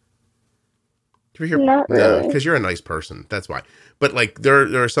 Do you ever hear? Not really. No, because you're a nice person. That's why. But like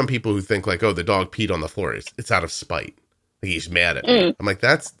there are some people who think like, oh, the dog peed on the floor. It's out of spite. Like he's mad at me. I'm like,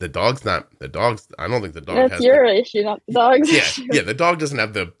 that's the dog's not the dog's. I don't think the dog That's has your issue, not the dog's issue. Yeah. The dog doesn't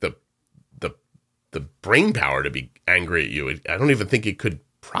have the brain power to be angry at you. I don't even think it could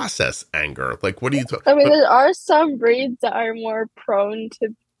process anger. Like, what are you talking? I mean, there are some breeds that are more prone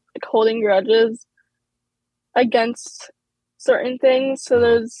to like, holding grudges against certain things. So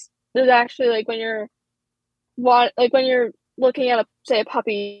there's actually like when you're looking at a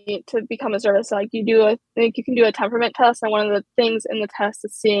puppy to become a service, like you can do a temperament test, and one of the things in the test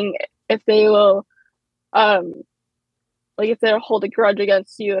is seeing if they will if they'll hold a grudge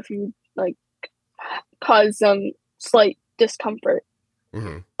against you if you like cause some slight discomfort.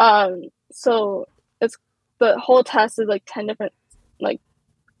 So it's the whole test is like 10 different like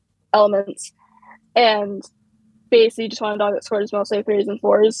elements, and basically you just want a dog that scores mostly 3s and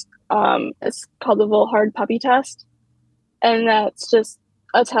 4s. It's called the Volhard puppy test, and that's just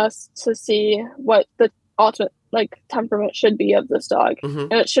a test to see what the ultimate like temperament should be of this dog.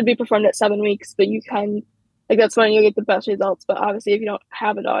 And it should be performed at 7 weeks, but you can that's when you get the best results. But obviously if you don't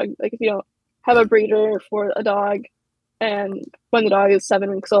have a dog, like if you don't have a breeder for a dog, and when the dog is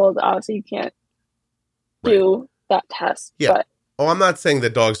 7 weeks old, obviously you can't do that test. But I'm not saying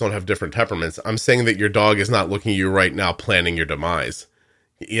that dogs don't have different temperaments. I'm saying that your dog is not looking at you right now planning your demise.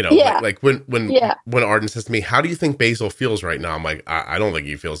 Like when Arden says to me, how do you think Basil feels right now? I'm like, I don't think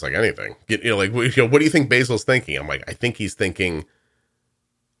he feels like anything. What do you think Basil's thinking? I'm like, I think he's thinking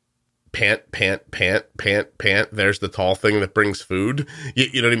pant, pant, pant, pant, pant. There's the tall thing that brings food.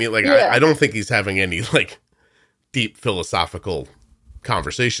 You know what I mean? Like, I don't think he's having any like deep philosophical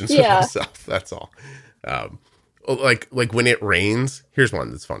conversations with himself. That's all. Like when it rains, here's one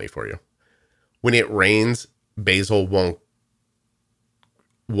that's funny for you. When it rains, Basil won't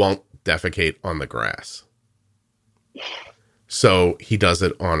defecate on the grass. So he does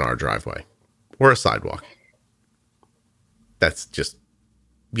it on our driveway or a sidewalk. That's just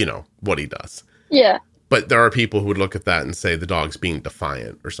what he does. Yeah. But there are people who would look at that and say the dog's being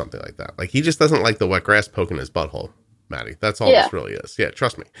defiant or something like that. Like, he just doesn't like the wet grass poking his butthole, Maddie. That's all Yeah. this really is. Yeah,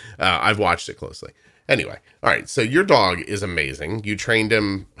 trust me. I've watched it closely. Anyway, all right. So your dog is amazing. You trained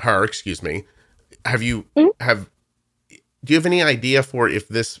her, excuse me. Do you have any idea for if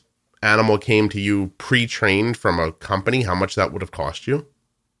this animal came to you pre-trained from a company, how much that would have cost you?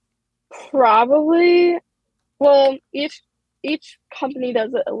 Probably. Well, each company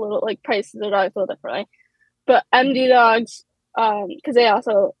does it a little, like, prices their dogs a little differently. But MD Dogs, because they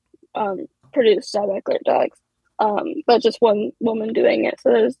also produce diabetic alert dogs, but just one woman doing it.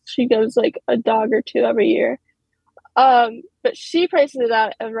 So she gives like a dog or two every year. But she prices it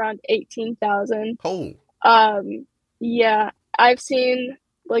out at around 18,000. Oh, yeah, I've seen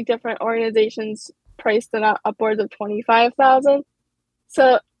like different organizations price them out upwards of 25,000.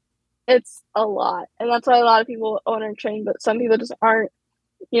 So it's a lot, and that's why a lot of people own and train, but some people just aren't,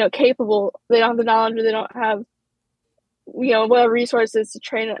 capable. They don't have the knowledge, or they don't have, what resources to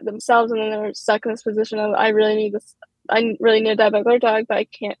train it themselves, and then they're stuck in this position of, I really need this. I really need a diabetic alert dog, but I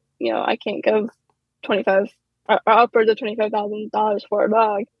can't. I can't give 25 or upwards of $25,000 for a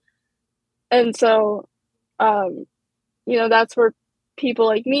dog, and so, that's where people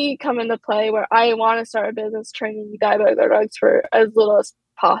like me come into play, where I want to start a business training diabetic alert dogs for as little as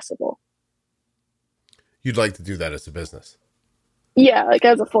possible. You'd like to do that as a business? Yeah, like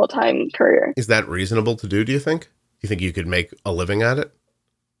as a full-time career. Is that reasonable to do, do you think? Do you think you could make a living at it?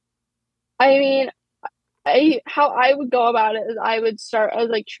 I mean, how I would go about it is I would start as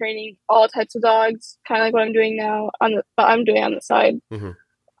like training all types of dogs, kind of like what I'm doing now but I'm doing on the side. Mm-hmm.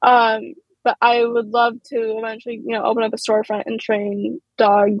 But I would love to eventually, open up a storefront and train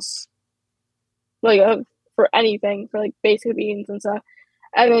dogs, like for anything, for like basic beans and stuff,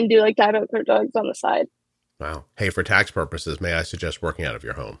 and then do like diabetic alert dogs on the side. Wow. Hey, for tax purposes, may I suggest working out of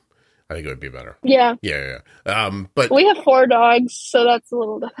your home? I think it would be better. Yeah. Yeah. But we have 4 dogs, so that's a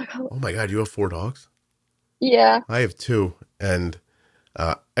little difficult. Oh my God, you have 4 dogs? Yeah. I have 2, and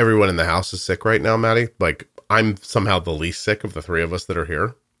everyone in the house is sick right now, Maddie. Like, I'm somehow the least sick of the 3 of us that are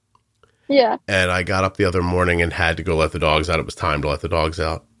here. Yeah. And I got up the other morning and had to go let the dogs out. It was time to let the dogs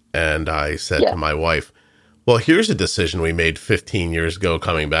out. And I said to my wife, well, here's a decision we made 15 years ago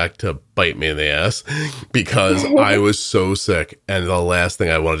coming back to bite me in the ass, because I was so sick. And the last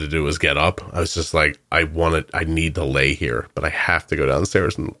thing I wanted to do was get up. I was just like, I need to lay here, but I have to go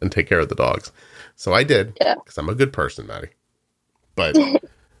downstairs and take care of the dogs. So I did, because I'm a good person, Maddie. But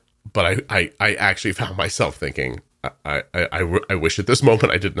I actually found myself thinking, I wish at this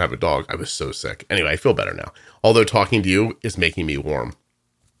moment I didn't have a dog. I was so sick. Anyway, I feel better now. Although talking to you is making me warm,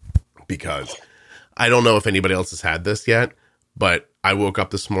 because I don't know if anybody else has had this yet, but I woke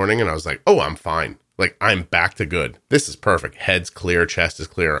up this morning and I was like, oh, I'm fine. Like, I'm back to good. This is perfect. Head's clear. Chest is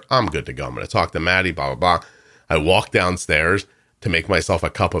clear. I'm good to go. I'm going to talk to Maddie, blah, blah, blah. I walked downstairs to make myself a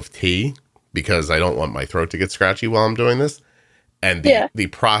cup of tea because I don't want my throat to get scratchy while I'm doing this. And the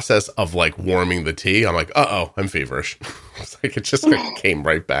process of like warming the tea, I'm like, I'm feverish. It's like, it just came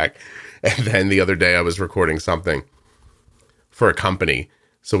right back. And then the other day I was recording something for a company,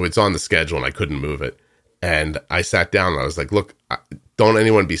 so it's on the schedule and I couldn't move it. And I sat down and I was like, look, don't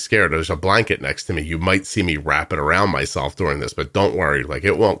anyone be scared. There's a blanket next to me. You might see me wrap it around myself during this, but don't worry. Like,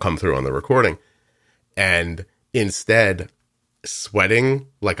 it won't come through on the recording. And instead, sweating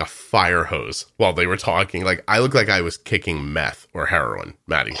like a fire hose while they were talking. Like, I looked like I was kicking meth or heroin,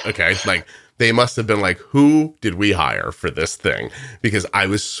 Maddie. Okay. Like, they must have been like, who did we hire for this thing? Because I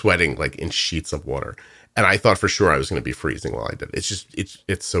was sweating like in sheets of water. And I thought for sure I was going to be freezing while I did it. It's just,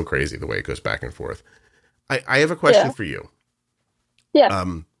 it's so crazy the way it goes back and forth. I have a question for you. Yeah.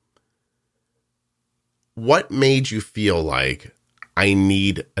 What made you feel like I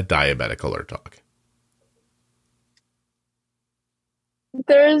need a diabetic alert dog?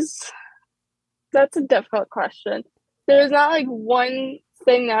 That's a difficult question. There's not like one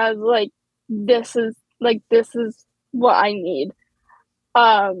thing that is like, this is what I need.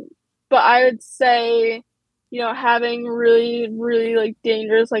 But I would say, having really, really like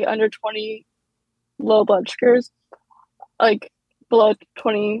dangerous, like under 20 low blood sugars, like below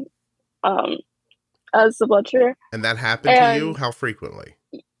 20 as the blood sugar. And that happened to you? How frequently?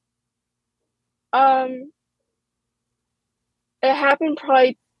 It happened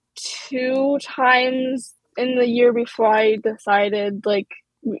probably 2 times in the year before I decided, like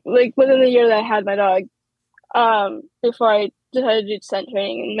within the year that I had my dog, before I decided to do scent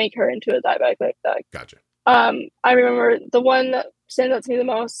training and make her into a diabetic alert dog. Gotcha. I remember the one that stands out to me the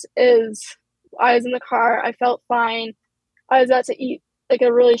most is I was in the car. I felt fine. I was about to eat like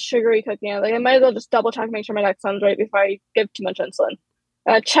a really sugary cookie. Like, I might as well just double check, make sure my next son's right before I give too much insulin.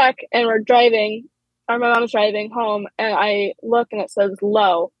 check, and we're driving, or my mom's driving home, and I look and it says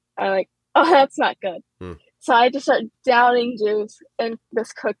low. I'm like, oh, that's not good. Hmm. So I just start downing juice in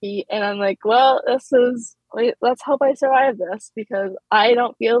this cookie, and I'm like, well, let's hope I survive this because I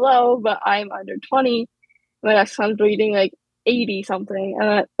don't feel low, but I'm under 20. My next one's reading like 80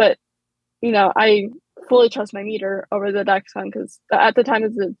 something. But, I fully trust my meter over the Dexcom because at the time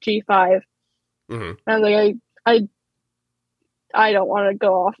it's a G5. Mm-hmm. And I was like, I don't want to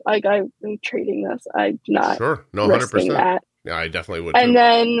go off. Like, I'm treating this. I'm not Sure. No, risking 100%. that. Yeah, I definitely would And too.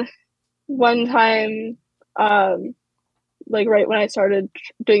 then one time, like right when I started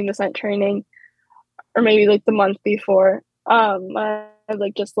doing the scent training, or maybe like the month before, I was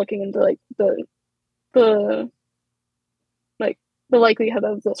like just looking into like the like the likelihood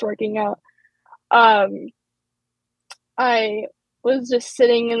of this working out. I was just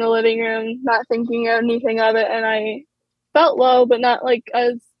sitting in the living room, not thinking anything of it, and I felt low, but not like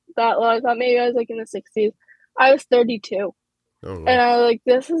as that low. I thought maybe I was like in the 60s. I was 32. Oh, And wow. I was like,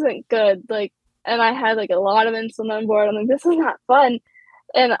 this isn't good. Like, and I had like a lot of insulin on board. I'm like, this is not fun.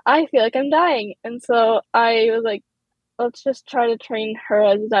 And I feel like I'm dying. And so I was like, let's just try to train her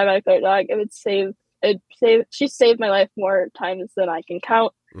as a diabetic alert dog. She saved my life more times than I can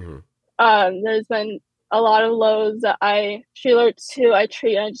count. Mm-hmm. There's been a lot of lows that she alerts to, I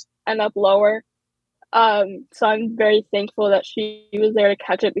treat, and I just end up lower. So I'm very thankful that she was there to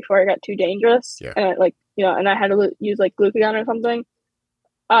catch it before it got too dangerous. Yeah. And and I had to use like glucagon or something.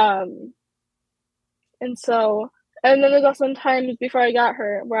 And so, and then there's also some times before I got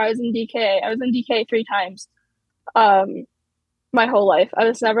her where I was in DK. I was in DK 3 times. My whole life. I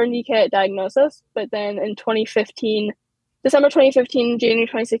was never in DK at diagnosis, but then in 2015, December 2015, January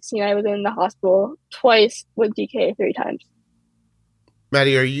 2016, I was in the hospital twice with DK 3 times.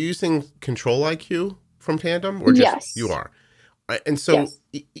 Maddie, are you using Control IQ from Tandem or just Yes. you are? And so Yes.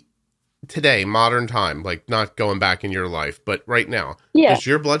 Today, modern time, like not going back in your life, but right now, Yeah. does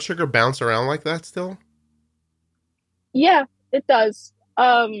your blood sugar bounce around like that still? Yeah, it does.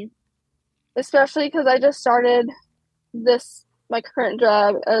 Especially because I just started my current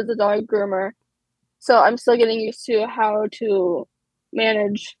job as a dog groomer. So I'm still getting used to how to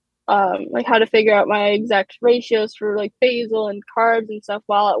manage, like how to figure out my exact ratios for like basal and carbs and stuff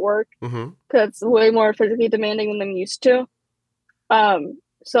while at work. Mm-hmm. Because it's way more physically demanding than I'm used to.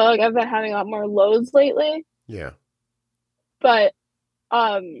 So like I've been having a lot more lows lately. Yeah. But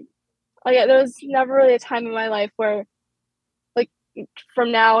like there was never really a time in my life where like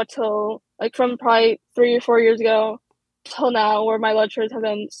from now till like from probably 3 or 4 years ago till now where my blood sugars have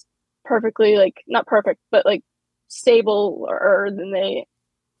been perfectly like not perfect but like stable or than they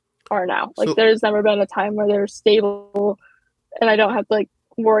are now. Like there's never been a time where they're stable and I don't have to like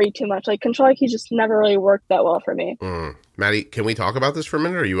worry too much. Like Control IQ just never really worked that well for me. Maddie, can we talk about this for a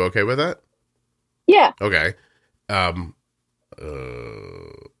minute? Are you okay with that? Yeah. Okay. Can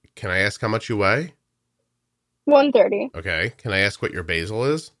I ask how much you weigh? 130. Okay. Can I ask what your basal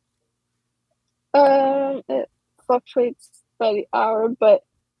is? It fluctuates by the hour, but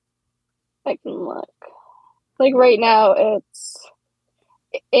I can look. Like right now, it's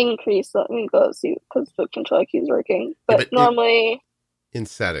increased. Let me go see because the Control IQ is working. But normally, in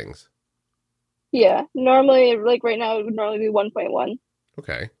settings. Yeah, normally, like right now, it would normally be 1.1.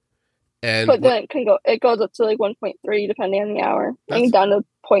 Okay. But then it goes up to like 1.3 depending on the hour. And down to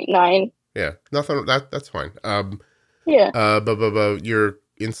 0.9. Yeah, nothing. That's fine. Yeah. Your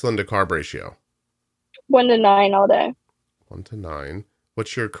insulin to carb ratio. 1 to 9 all day. 1 to 9.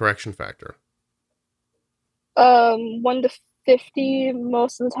 What's your correction factor? 1 to 50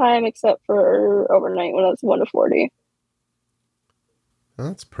 most of the time, except for overnight when it's 1 to 40.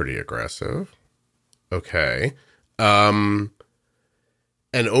 That's pretty aggressive. Okay.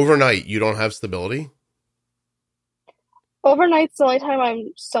 And overnight, you don't have stability? Overnight's the only time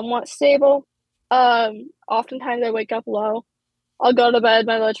I'm somewhat stable. Oftentimes I wake up low. I'll go to bed,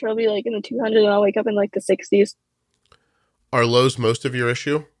 my blood sugar will be like in the 200s, and I'll wake up in like the 60s. Are lows most of your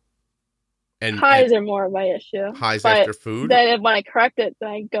issue? And highs are more of my issue. Highs after food? Then when I correct it, then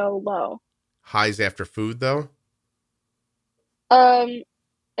I go low. Highs after food, though?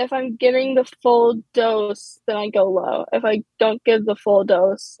 If I'm giving the full dose, then I go low. If I don't give the full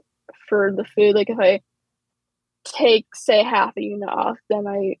dose for the food, like if I take, say, half a unit off, then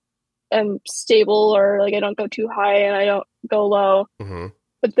I am stable, or like I don't go too high and I don't go low. Mm-hmm.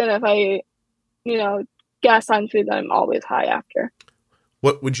 But then if I, gas on food, then I'm always high after.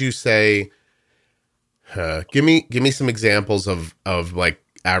 What would you say? Give me some examples of like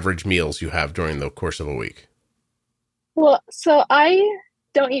average meals you have during the course of a week. Well, so I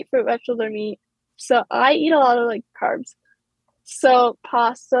don't eat fruit, vegetables, or meat. So I eat a lot of like carbs. So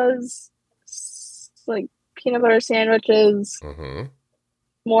pastas, like peanut butter sandwiches, Mm-hmm.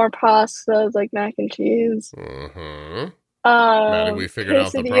 more pastas like mac and cheese. Mm-hmm. Maddie, we figured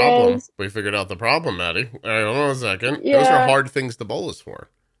out the problem. Quesadillas. We figured out the problem, Maddie. All right, hold on a second. Those are Yeah, hard things to bolus for.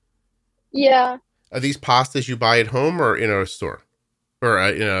 yeah. Are these pastas you buy at home or in a store? Or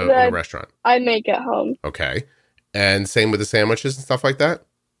in a That restaurant? I make at home. Okay. And same with the sandwiches and stuff like that?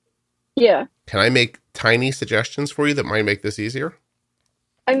 Yeah. Can I make tiny suggestions for you that might make this easier?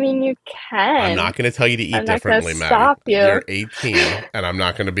 I mean, you I'm can. not going to tell you to eat I'm not gonna differently, Maddie. stop you. You're 18, and I'm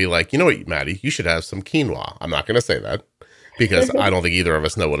not going to be like, you know what, Maddie, you should have some quinoa. I'm not going to say that because I don't think either of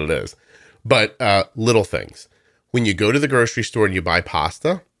us know what it is. But little things. When you go to the grocery store and you buy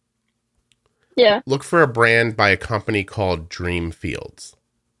pasta, Yeah. look for a brand by a company called Dreamfields.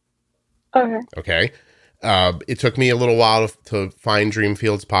 Okay. Okay. It took me a little while to find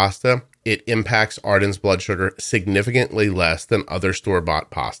Dreamfields pasta. It impacts Arden's blood sugar significantly less than other store-bought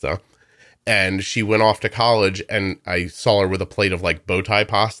pasta. And she went off to college, and I saw her with a plate of like bow tie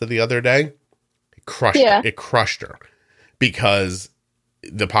pasta the other day. It crushed her. It crushed her because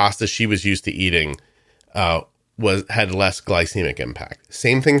the pasta she was used to eating had less glycemic impact.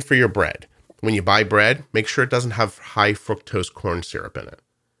 Same thing for your bread. When you buy bread, make sure it doesn't have high fructose corn syrup in it.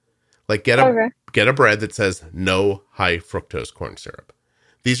 Like get a bread that says no high fructose corn syrup.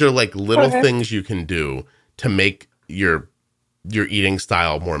 These are like little things you can do to make your eating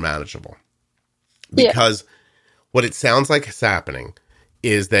style more manageable. Because what it sounds like is happening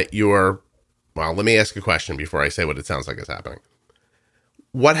is that well, let me ask a question before I say what it sounds like is happening.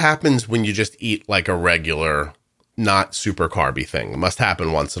 What happens when you just eat like a regular, not super carby thing? It must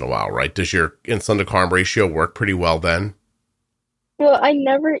happen once in a while, right? Does your insulin to carb ratio work pretty well then? Well, I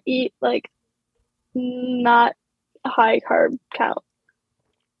never eat like not high carb count.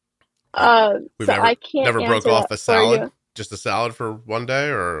 I can't never broke off a salad, you. Just a salad for one day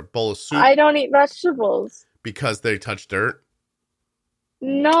or a bowl of soup. I don't eat vegetables Because they touch dirt?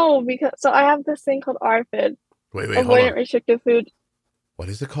 No, because I have this thing called ARFID. Wait, hold Avoidant on. restrictive food. What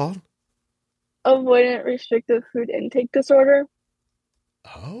is it called? Avoidant restrictive food intake disorder.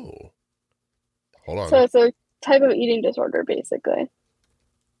 Oh. Hold on. So it's a type of eating disorder, basically.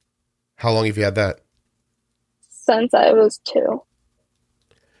 How long have you had that? Since I was 2.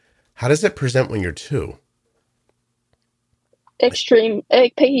 How does it present when you're 2? Extreme,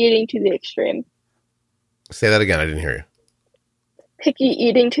 picky eating to the extreme. Say that again. I didn't hear you. Picky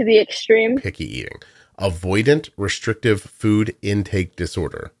eating to the extreme. Picky eating. Avoidant restrictive food intake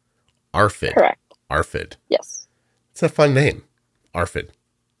disorder. ARFID. Correct. ARFID. Yes. It's a fun name. ARFID.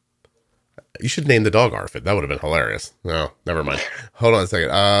 You should name the dog ARFID. That would have been hilarious. No, never mind. Hold on a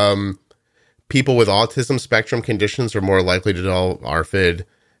second. People with autism spectrum conditions are more likely to develop ARFID,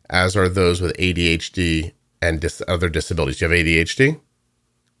 as are those with ADHD and other disabilities. Do you have ADHD?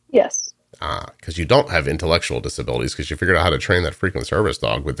 Yes. Because you don't have intellectual disabilities because you figured out how to train that frequent service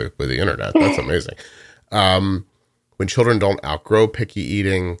dog with the internet. That's amazing. When children don't outgrow picky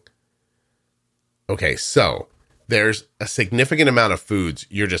eating. Okay, so there's a significant amount of foods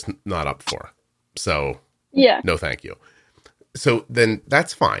you're just not up for. So yeah, no, thank you. So then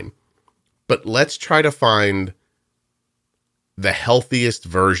that's fine. But let's try to find the healthiest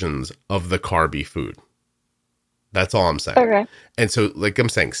versions of the carby food. That's all I'm saying. Okay. And so, like I'm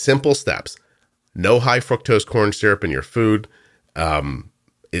saying, simple steps. No high fructose corn syrup in your food.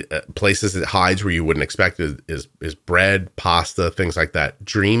 Places it hides where you wouldn't expect it is bread, pasta, things like that.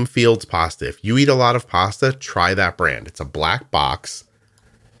 Dreamfields pasta. If you eat a lot of pasta, try that brand. It's a black box.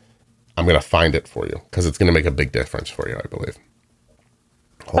 I'm going to find it for you because it's going to make a big difference for you, I believe.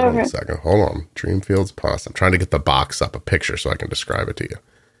 Hold on a second. Hold on. Dreamfields pasta. I'm trying to get the box up, a picture, so I can describe it to you.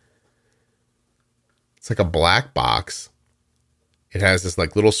 It's like a black box. It has this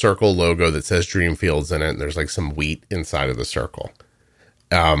like little circle logo that says Dreamfields in it, and there's like some wheat inside of the circle.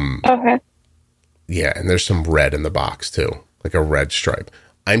 Okay. Yeah, and there's some red in the box too, like a red stripe.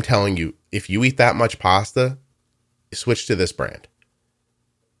 I'm telling you, if you eat that much pasta, switch to this brand.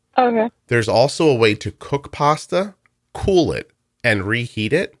 Okay. There's also a way to cook pasta, cool it, and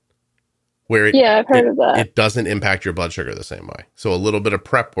reheat it, where I've heard of that. It doesn't impact your blood sugar the same way. So a little bit of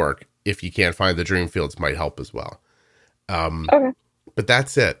prep work, if you can't find the Dreamfields, might help as well. Okay. But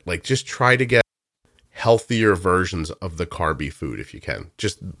that's it. Like, just try to get healthier versions of the carby food if you can,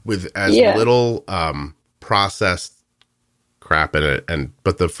 just with as little processed crap in it.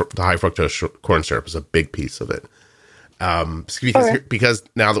 But the high fructose corn syrup is a big piece of it. Because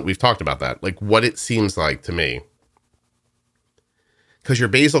now that we've talked about that, like what it seems like to me, because your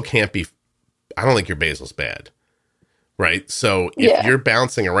basil can't be, I don't think your basil's bad, right? So if you're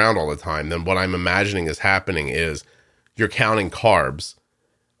bouncing around all the time, then what I'm imagining is happening is you're counting carbs,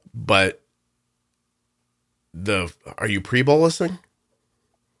 but are you pre-bolusing?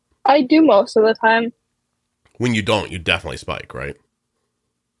 I do most of the time. When you don't, you definitely spike, right?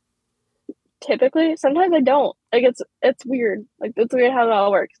 Typically, sometimes I don't. Like it's weird. Like it's weird how it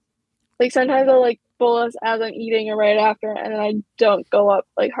all works. Like sometimes I'll like bolus as I'm eating or right after, and then I don't go up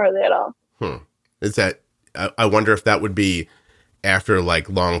like hardly at all. Is that? I wonder if that would be after like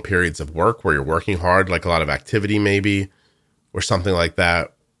long periods of work where you're working hard, like a lot of activity maybe, or something like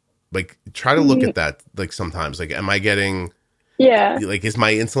that. Like try to look at that. Like sometimes, like, am I getting? Yeah. Like, is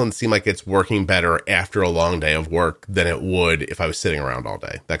my insulin seem like it's working better after a long day of work than it would if I was sitting around all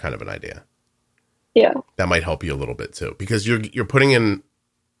day? That kind of an idea. Yeah. That might help you a little bit too, because you're putting in.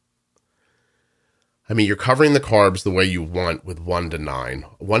 I mean, you're covering the carbs the way you want with 1 to 9.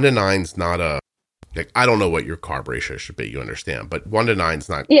 1 to 9's not a, like, I don't know what your carb ratio should be, you understand, but 1 to 9's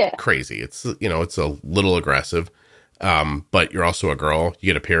not crazy. It's, it's a little aggressive. But you're also a girl.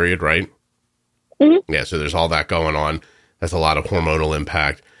 You get a period, right? Mm-hmm. Yeah. So there's all that going on. That's a lot of hormonal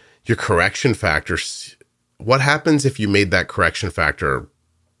impact. Your correction factor. What happens if you made that correction factor?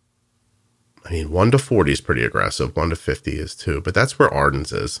 I mean, 1 to 40 is pretty aggressive. 1 to 50 is too, but that's where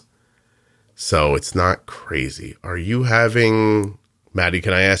Arden's is. So it's not crazy. Are you having, Maddie,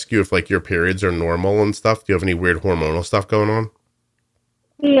 can I ask you if like your periods are normal and stuff? Do you have any weird hormonal stuff going on?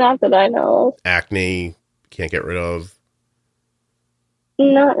 Not that I know of. Acne, can't get rid of?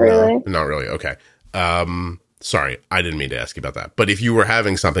 Not really. No, not really. Okay. Sorry, I didn't mean to ask you about that. But if you were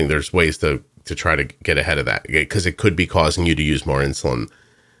having something, there's ways to try to get ahead of that, because it could be causing you to use more insulin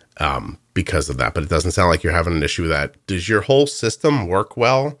because of that. But it doesn't sound like you're having an issue with that. Does your whole system work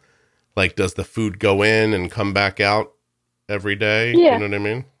well? Like, does the food go in and come back out every day? Yeah. You know what I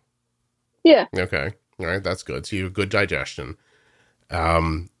mean? Yeah. Okay. All right. That's good. So you have good digestion. Yeah,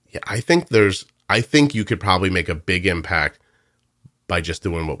 I think you could probably make a big impact by just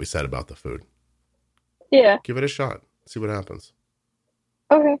doing what we said about the food. Yeah. Give it a shot. See what happens.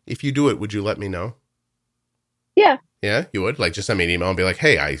 Okay. If you do it, would you let me know? Yeah. Yeah, you would? Like, just send me an email and be like,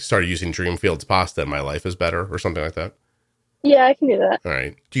 hey, I started using Dreamfields pasta and my life is better, or something like that. Yeah, I can do that. All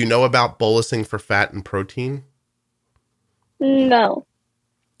right. Do you know about bolusing for fat and protein? No.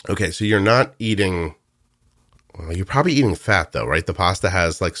 Okay, so you're not eating... Well, you're probably eating fat, though, right? The pasta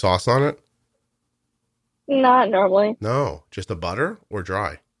has, like, sauce on it? Not normally. No. Just a butter or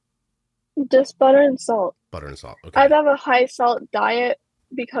dry? Just butter and salt. Butter and salt. Okay. I have a high salt diet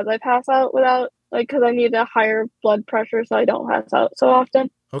because I pass out without, like, because I need a higher blood pressure so I don't pass out so often.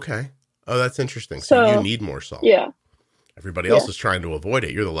 Okay. Oh, that's interesting. So you need more salt. Yeah. Everybody else is trying to avoid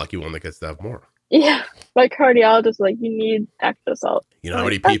it. You're the lucky one that gets to have more. Yeah. My cardiologist is like, you need extra salt. You know how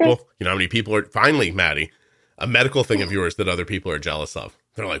many people, you know how many people are, finally, Maddie, a medical thing of yours that other people are jealous of.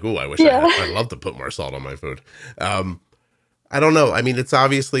 They're like, ooh, I wish I'd love to put more salt on my food. I don't know. I mean, it's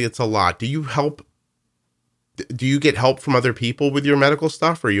a lot. Do you get help from other people with your medical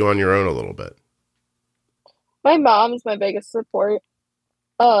stuff, or are you on your own a little bit? My mom's my biggest support.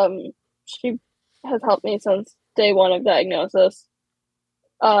 She has helped me since day one of diagnosis.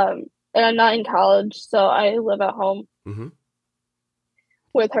 And I'm not in college, so I live at home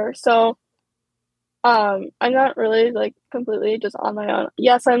with her. So, I'm not really like completely just on my own.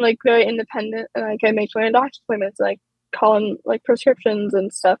 Yes, I'm like very independent, and like I make my own doctor's appointments, like call in like prescriptions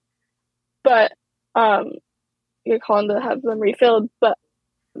and stuff. But you call in to have them refilled. But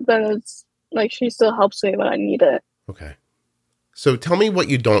then it's like she still helps me when I need it. Okay. So tell me what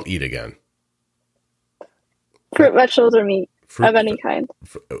you don't eat again. Fruit, vegetables, or meat of any kind.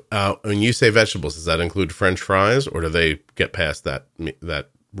 When you say vegetables, does that include French fries, or do they get past that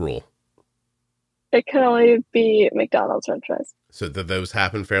rule? It can only be McDonald's French fries. So do those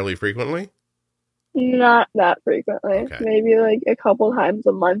happen fairly frequently? Not that frequently. Okay. Maybe like a couple times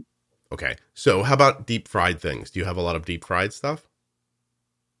a month. Okay. So how about deep fried things? Do you have a lot of deep fried stuff?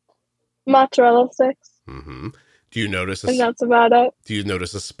 Mozzarella sticks. Mm-hmm. Do you notice and that's about it. Do you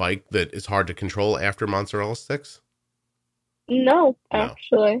notice a spike that is hard to control after mozzarella sticks? No,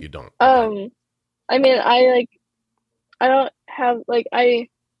 actually. You don't. I mean, I don't have like I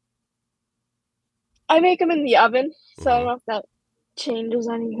make them in the oven, so I don't know if that changes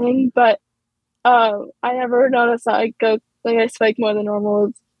anything, but I never noticed that I spike more than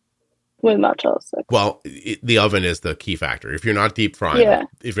normal with mozzarella sticks. Well, the oven is the key factor. If you're not deep frying,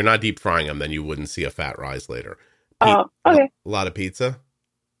 them, then you wouldn't see a fat rise later. Oh, okay. A lot of pizza?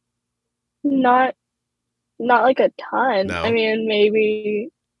 Not like a ton. No. I mean, maybe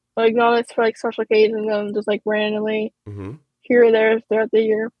like no, it's for like special occasions and just like randomly here or there throughout the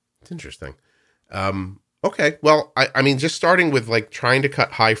year. It's interesting. Okay. Well, I mean, just starting with like trying to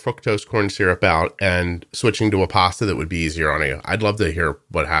cut high fructose corn syrup out and switching to a pasta that would be easier on you. I'd love to hear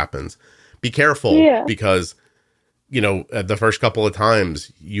what happens. Be careful Yeah, because, the first couple of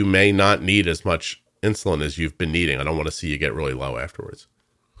times you may not need as much insulin as you've been needing. I don't want to see you get really low afterwards.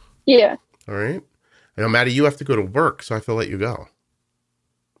 yeah, All right. I know, Maddie, you have to go to work, so I have to let you go.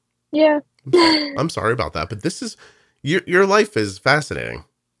 yeah. I'm sorry about that, but this is your life is fascinating.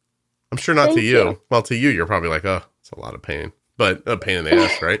 I'm sure not to Thank you. you. Well, to you, you're probably like, oh, it's a lot of pain, but a pain in the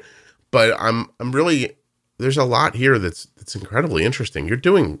ass, right? But I'm really, there's a lot here that's incredibly interesting.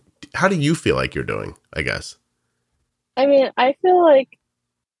 How do you feel like you're doing, I guess? I mean, I feel like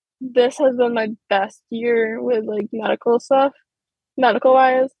this has been my best year with like medical stuff, medical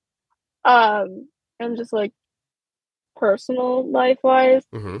wise, and just like personal life wise.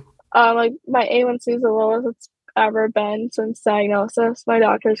 Mm-hmm. Like my A1C is the lowest it's ever been since diagnosis. My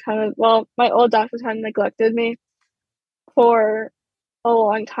old doctors kind of neglected me for a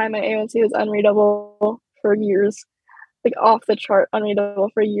long time. My A1C was unreadable for years, like off the chart unreadable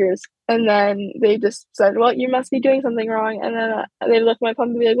for years. And then they just said, well, you must be doing something wrong. And then they look at my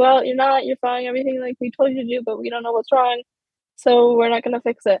pump and be like, well, you're not, you're fine, everything like we told you to do, but we don't know what's wrong. So we're not going to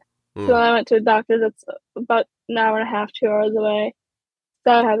fix it. So Mm. then I went to a doctor that's about an hour and a half, 2 hours away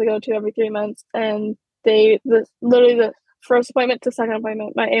that I have to go to every 3 months. And literally the first appointment to second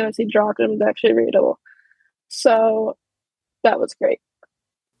appointment, my A1C dropped and was actually readable. So that was great.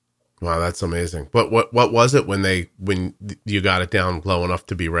 Wow, that's amazing. But what was it when you got it down low enough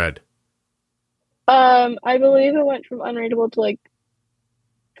to be red? I believe it went from unreadable to like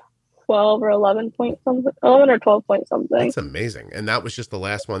 12 or 11 point something, 11 or 12 point something. That's amazing. And that was just the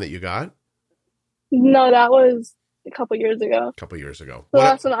last one that you got a No, that was a couple years ago. couple years ago. The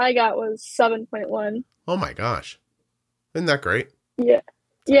last one I got was 7.1. Oh my gosh. Isn't that great? Yeah.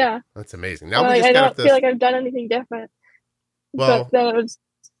 Yeah. That's amazing. Now we Like, just I got don't feel like I've done anything different. well, But then it was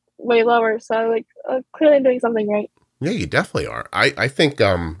way lower. So like clearly I'm doing something right. yeah, you definitely are. I think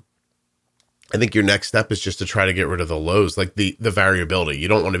your next step is just to try to get rid of the lows, like the variability. You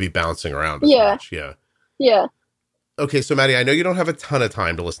don't want to be bouncing around as Yeah. much. Yeah. Yeah. Okay, so Maddie, I know you don't have a ton of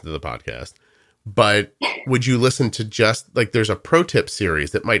time to listen to the podcast, but would you listen to just like there's a pro tip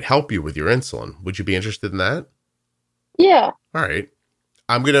series that might help you with your insulin? Would you be interested in that? Yeah. All right.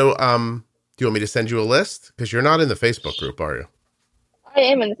 I'm going to do you want me to send you a list? Because you're not in the Facebook group, are you? I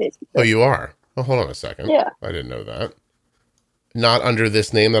am in the Facebook Oh, group. you are? Oh, hold on a second. Yeah. I didn't know that. Not under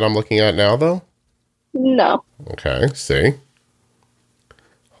this name that I'm looking at now, though? No. Okay, see.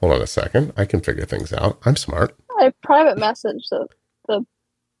 Hold on a second. I can figure things out. I'm smart. I private messaged the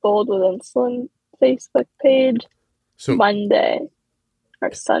Bold with Insulin Facebook page So Monday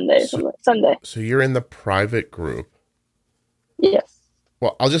or Sunday. Sunday. So you're in the private group. Yes.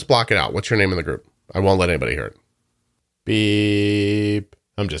 Well, I'll just block it out. What's your name in the group? I won't let anybody hear it. Beep.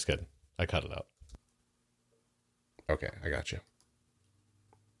 I'm just kidding. I cut it out. Okay, I got you.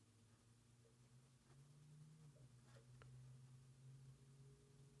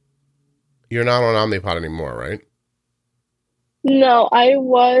 You're not on Omnipod anymore, right? No, I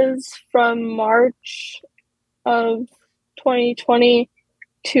was from March of 2020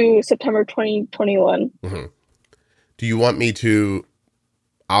 to September 2021. Mm-hmm. Do you want me to?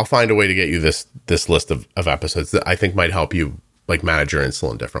 I'll find a way to get you this list of episodes that I think might help you like manage your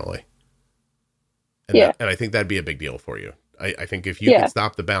insulin differently. And Yeah. And I think that'd be a big deal for you. I think if you could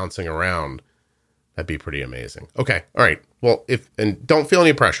stop the bouncing around, that'd be pretty amazing. Okay. All right. Well, and don't feel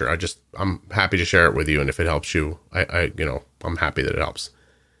any pressure. I'm happy to share it with you. And if it helps you, I'm happy that it helps.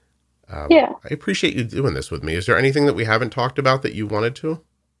 Yeah. I appreciate you doing this with me. Is there anything that we haven't talked about that you wanted to?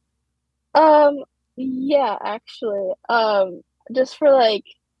 Yeah, actually. Just for like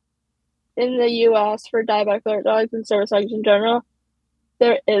in the US for diabetic alert dogs and service dogs in general,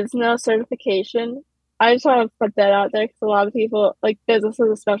 there is no certification. I just want to put that out there because a lot of people, like businesses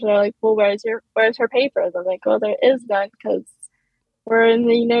especially, are like, "Well, where's her papers?" I'm like, "Well, there is none because we're in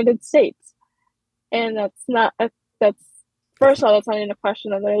the United States, and that's first of all, that's not even a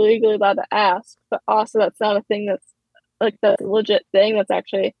question that they're legally allowed to ask, but also that's not a thing that's a legit thing. That's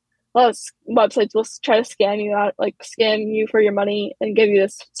actually a lot of websites will try to scam you out, like scam you for your money and give you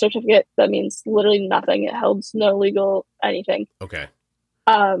this certificate that means literally nothing. It holds no legal anything. Okay.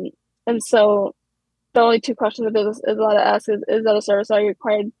 And so the only two questions the business is allowed to ask is that a service dog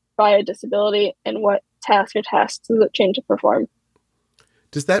required by a disability, and what task or tasks does it change to perform?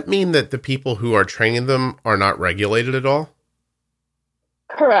 Does that mean that the people who are training them are not regulated at all?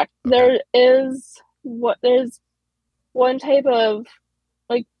 Correct. Okay. There's one type of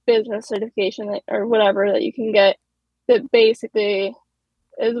like business certification or whatever that you can get that basically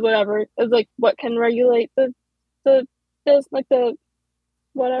is whatever is like what can regulate the this like the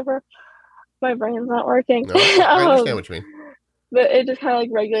whatever. My brain's not working. No, I understand what you mean. But it just kind of like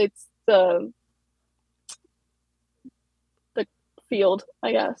regulates the field,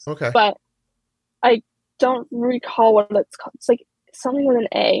 I guess. Okay. But I don't recall what it's called. It's like something with an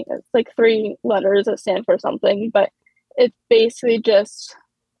A. It's like 3 letters that stand for something, but it's basically just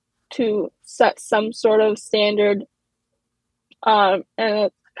to set some sort of standard. And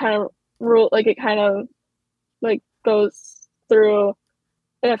it's kind of it kind of like goes through.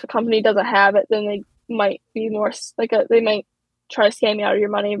 And if a company doesn't have it, then they might be more they might try to scam you out of your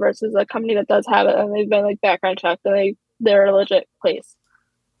money versus a company that does have it and they've been like background checked and they're a legit place.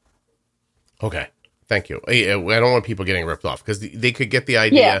 Okay. Thank you. I don't want people getting ripped off because they could get the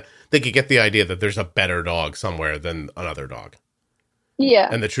idea. Yeah. They could get the idea that there's a better dog somewhere than another dog. Yeah.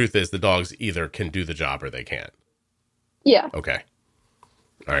 And the truth is the dogs either can do the job or they can't. Yeah. Okay.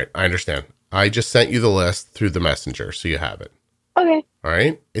 All right. I understand. I just sent you the list through the messenger, so you have it. Okay. All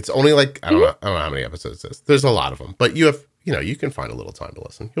right. It's only like, I don't know how many episodes it is. There's a lot of them, but you can find a little time to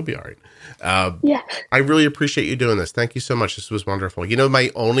listen. You'll be all right. Yeah. I really appreciate you doing this. Thank you so much. This was wonderful.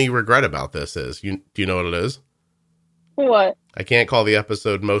 My only regret about this is, do you know what it is? What? I can't call the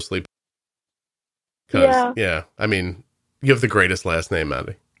episode Mostly. Yeah. I mean, you have the greatest last name,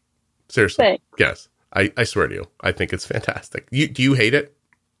 Maddie. Seriously. Thanks. Yes. I swear to you. I think it's fantastic. Do you hate it?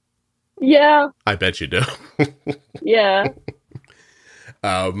 Yeah. I bet you do. Yeah.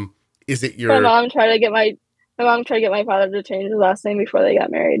 Is it your... My mom tried to get my father to change his last name before they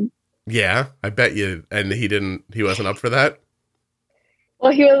got married. Yeah, I bet you. And he wasn't up for that?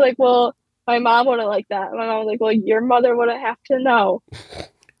 Well, he was like, well, my mom wouldn't like that. My mom was like, well, your mother wouldn't have to know.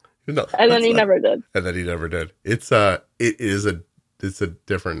 No, and then he never did. And then he never did. It's a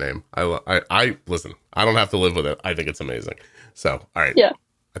different name. I listen, I don't have to live with it. I think it's amazing. So, all right. Yeah.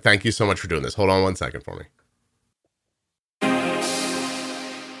 Thank you so much for doing this. Hold on 1 second for me.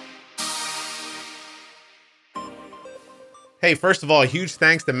 Hey, first of all, a huge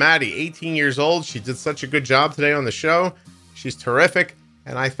thanks to Maddie, 18 years old. She did such a good job today on the show. She's terrific,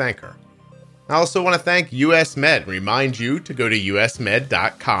 and I thank her. I also want to thank US Med. Remind you to go to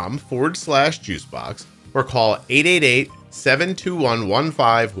usmed.com/juicebox or call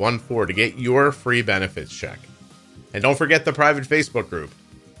 888-721-1514 to get your free benefits check. And don't forget the private Facebook group,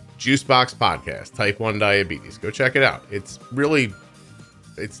 Juicebox Podcast, Type 1 Diabetes. Go check it out. It's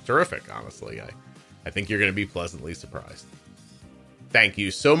terrific, honestly. I think you're going to be pleasantly surprised. Thank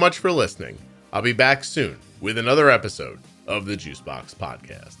you so much for listening. I'll be back soon with another episode of the Juicebox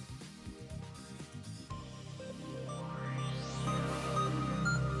Podcast.